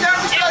 Oh, yeah,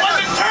 It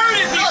wasn't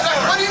turning before.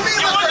 What do you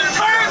mean? It wasn't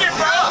turning,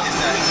 bro.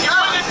 It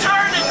wasn't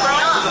turning, bro.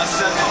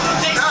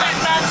 They set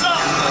that up.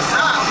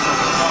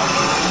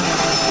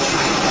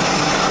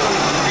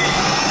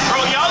 Bro,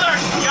 y'all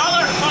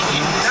are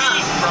fucking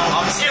deep, bro.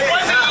 It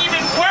wasn't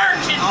even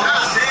working, bro.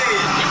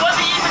 It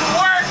wasn't even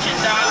working,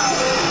 dog.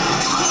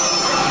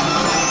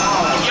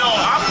 Yo,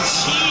 I'm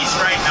cheese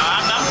right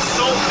now. I'm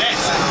so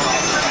vexed.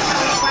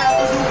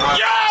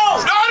 Yo!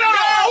 No!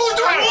 Who's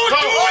doing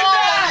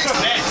that?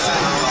 Vexed.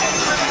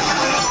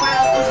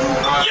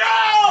 Yo!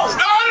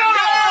 No!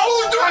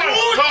 Who's doing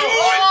that?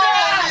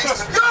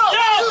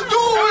 Yo!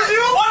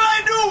 What did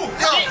I do?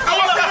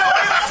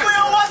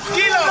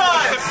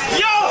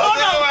 Yo,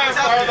 hold on.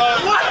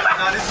 What?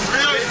 This is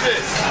real.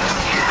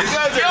 These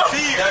guys are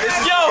cheap.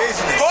 Yo,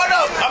 hold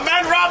up. A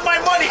man robbed my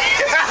money.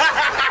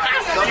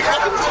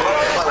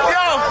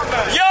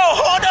 Yo,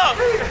 hold up.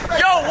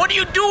 Yo, what are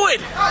you doing?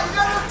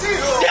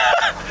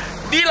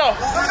 Dilo.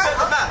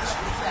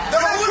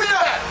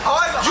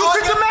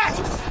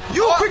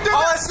 You quit the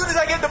match. As soon as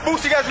I get the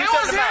boost, you guys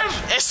reset the match.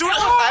 As soon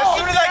as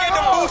I get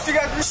the boost, you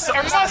guys reset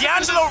the match.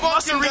 D'Angelo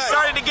must have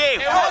restarted the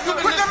game. As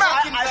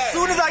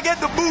soon as I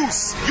get the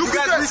boost, you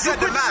guys reset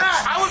the match.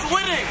 I was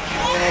winning.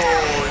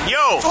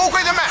 Yo, So who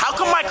quit the match? how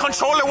come my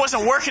controller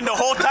wasn't working the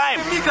whole time?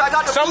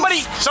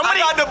 Somebody, I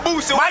got the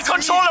boost. my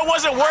controller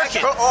wasn't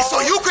working. So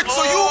you quit.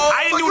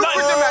 I didn't do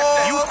nothing. Quit the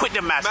match. You quit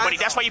the match, buddy.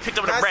 That's why you picked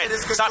up the bread.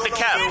 Stop the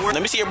cap.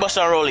 Let me see your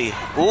Busta Rolly.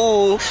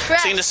 Ooh,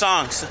 sing the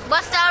songs.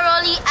 Busta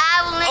Rolly, I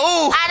will live.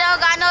 Ooh. I don't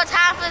got no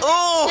time for this.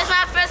 Ooh. This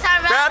my first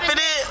time Rapping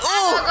it.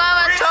 Ooh,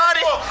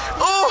 retarded.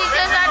 Ooh,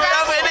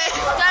 rapping it.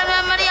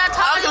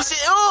 Uncle shit.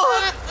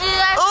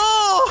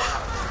 Ooh.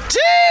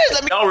 Jeez.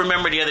 Let me. Y'all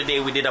remember the other day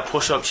we did a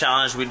push-up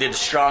challenge. We did a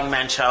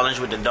strongman challenge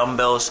with the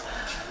dumbbells.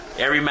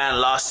 Every man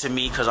lost to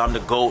me because I'm the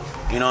GOAT.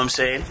 You know what I'm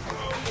saying?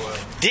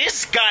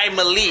 This guy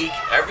Malik.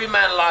 Every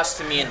man lost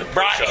to me in the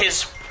Brought push-up.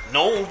 his.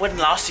 No one wouldn't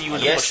lost to you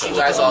in the Yes, push-up.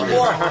 you guys all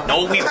did.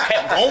 No, we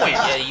kept going.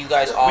 Yeah, you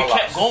guys all We lost.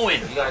 kept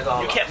going. You guys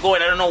all You lost. kept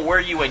going. I don't know where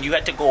you went. You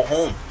had to go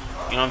home.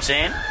 You know what I'm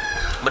saying?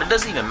 But it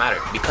doesn't even matter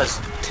because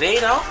today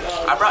now.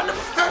 I brought the.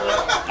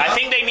 I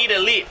think they need to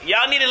leave.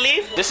 Y'all need to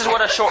leave. This is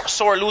what a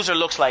sore loser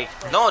looks like.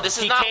 No, this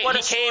is not what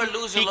a sore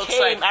loser looks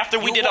like. After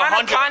we did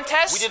 100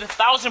 contest, we did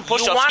 1,000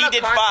 push-ups. He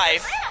did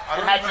 5.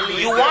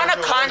 You want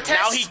a contest?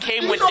 Now he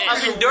came with this.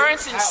 Of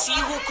endurance and see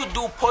who could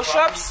do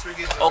push-ups.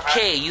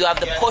 Okay, you have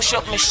the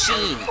push-up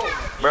machine,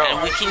 bro,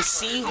 and we can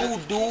see who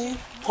do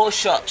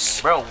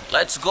push-ups. Bro,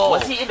 let's go.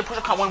 Was he in the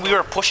push-up when we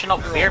were pushing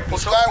up bare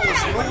push-ups?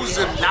 This guy was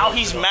losing. Now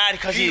he's mad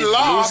because he's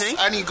lost, losing.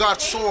 and he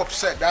got so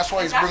upset. That's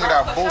why he's bringing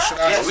that bullshit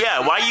out.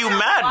 Yeah, why you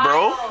mad,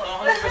 bro?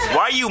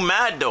 Why you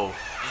mad, though?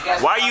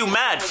 Why are you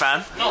mad,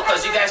 fam? No,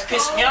 because you guys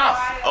pissed me off.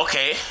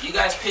 Okay. You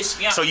guys pissed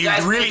me off. So you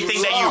really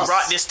think that you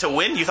brought this to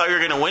win? You thought you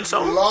were going to win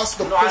something? You lost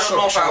the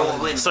push-up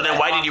challenge. So then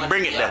why did you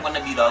bring it then? I'm going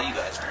to beat all you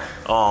guys.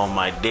 Oh,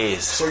 my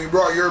days. So you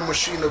brought your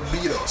machine to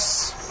beat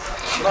us.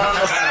 You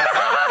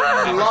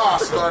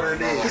lost the other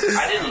day.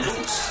 I didn't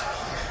lose.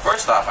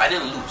 First off, I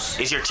didn't lose.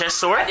 Is your chest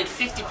sore? I did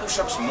 50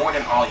 push-ups more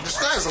than all you. This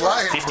guy's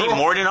lying, 50 bro.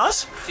 more than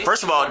us?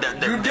 First of all,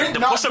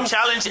 the push-up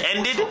challenge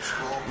ended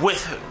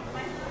with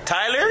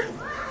Tyler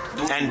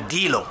and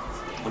D'Lo.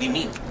 What do you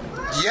mean?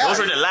 Yeah. Those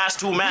were the last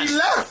 2 matches.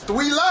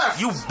 We left.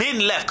 You've been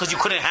left because you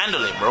couldn't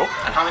handle it, bro.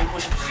 And how many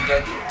push-ups did you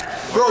guys do?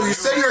 Bro, you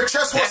said your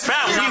chest was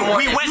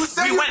we went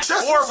 4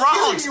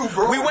 rounds. You,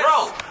 bro. We went.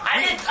 Bro,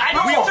 I did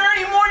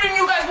 30 more than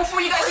you guys before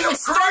you guys even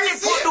started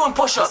doing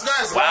push-ups.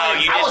 Wow,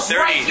 you did 30. I was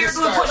right here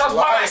doing push-ups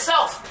by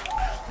myself.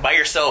 By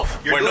yourself,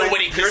 where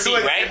nobody could see,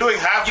 right? You're doing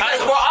half. You guys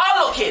were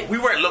all looking. We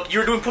weren't look. You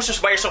were doing push-ups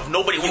by yourself.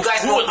 Nobody. You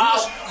guys who was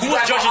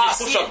judging this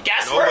push-up?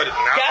 Gasper.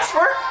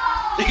 Gasper.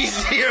 He's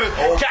here.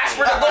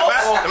 Gasper the ghost.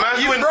 The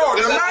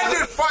man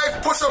did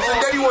 5 push-ups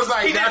and then he was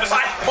like, he did 5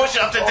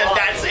 push-ups and then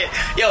that's it.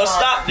 Yo,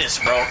 stop this,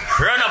 bro.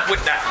 Run up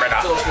with that,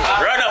 brother.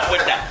 Run up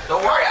with that.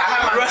 Don't worry, I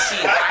have my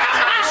machine. I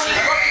have my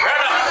machine.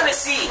 Run up. You're gonna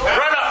see.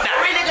 Run up that.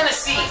 You're really gonna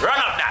see. Run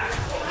up that.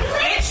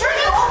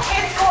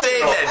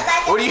 Say then.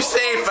 What are you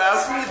saying,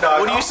 fam?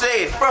 What are you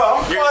saying? Bro,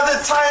 I'm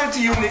father time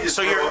to you niggas. So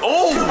you're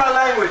my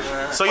language.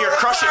 So you're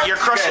crushing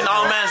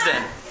all mans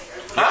then.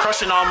 You're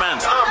crushing all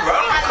mans. Nah, bro,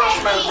 I don't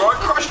crush man, bro.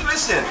 I crush,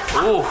 listen.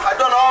 Ooh. I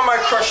done all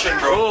my crushing,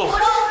 bro. Ooh.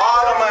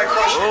 All of my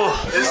crushing. Ooh.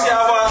 You see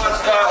how I have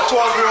a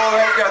 12-year-old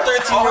right there,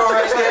 13-year-old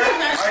right there?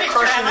 I'm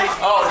crushing it.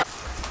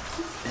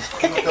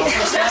 Okay,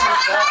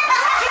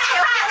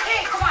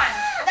 come on.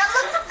 That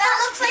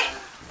looks like.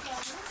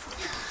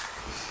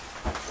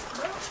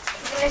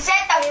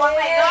 Set that one,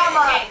 my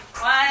grandma. Okay,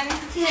 1,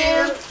 2.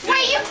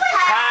 Wait, you put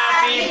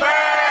Happy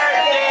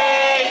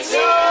birthday to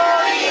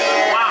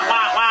you. Wah,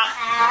 wah, wah.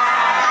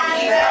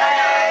 Happy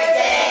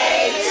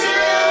birthday to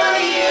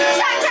you.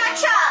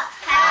 Cha-cha-cha.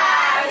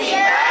 Happy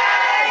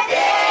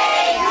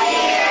birthday,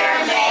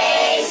 dear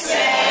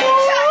Mason.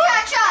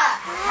 Cha-cha-cha.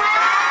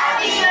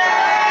 Happy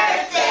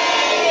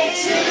birthday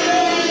to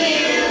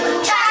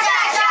you.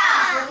 Cha-cha-cha.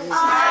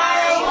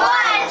 Are you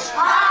 1?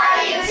 Are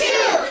you 2?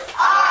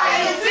 Are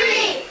you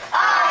 3?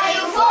 Are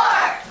you 4?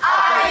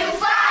 Are you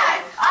 5?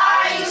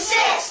 Are you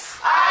 6?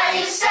 Are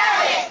you 7?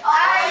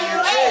 Are you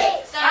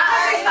 8?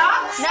 Stop.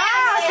 No,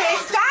 say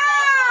stop.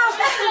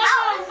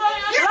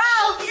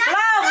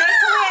 Blow,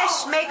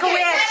 make a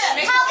wish.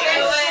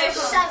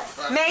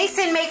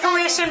 Mason, make a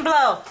wish and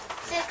blow.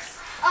 6.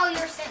 Oh,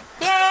 you're 6.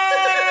 Yay!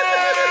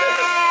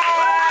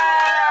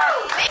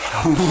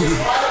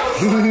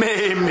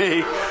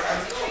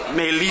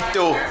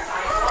 Melito.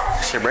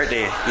 It's your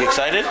birthday. You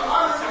excited?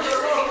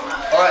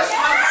 Alright.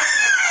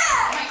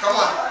 Come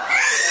on.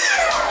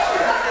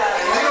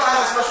 Lino has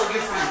a special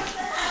gift for you.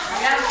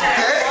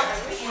 Okay?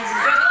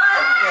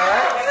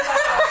 Alright.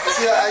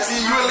 I see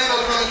you and Lino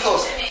really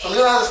close. So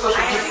Lino has a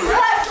special gift for you.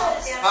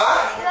 Huh?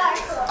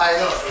 I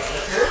know.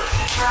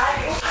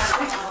 Okay?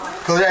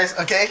 Close your eyes,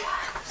 okay?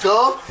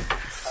 Go.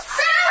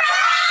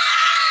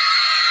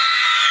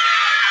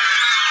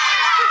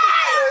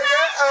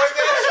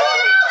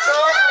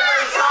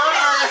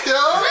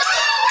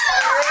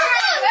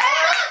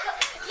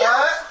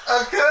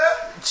 Okay.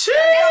 Chill.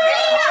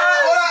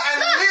 And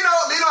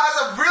Lino has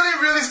a really,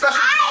 really special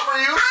gift for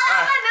you.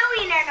 I'm a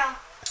millionaire now.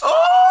 Oh!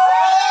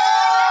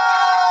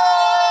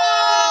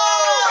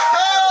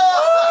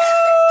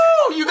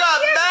 You got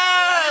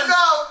bands. You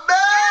got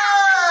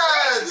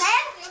bands.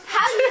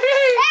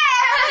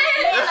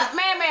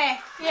 Meme.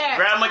 Yeah.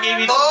 Grandma gave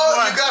you 2 Oh,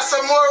 more. you got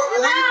some more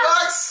weed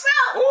bucks?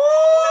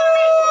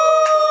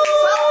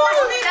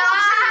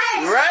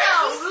 Right?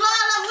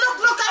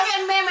 Look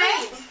again, Meme.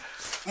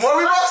 More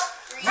weed bucks?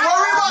 More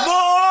weed bucks?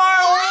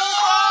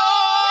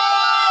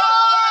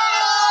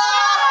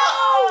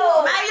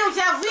 I use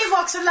your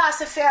V-Box to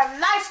last for a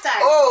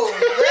lifetime. Oh,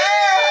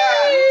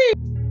 yeah.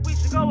 We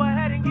should go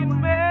ahead and get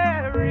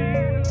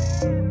married.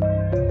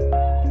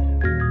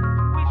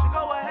 We should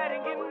go ahead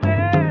and get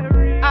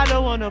married. I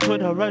don't wanna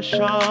put a rush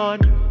on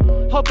you.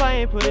 Hope I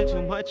ain't putting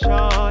too much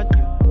on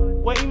you.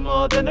 Way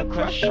more than a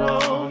crush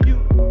on you.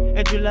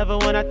 And you love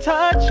it when I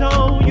touch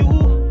on you.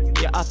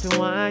 You have to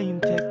wine,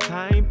 take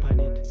time on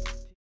it.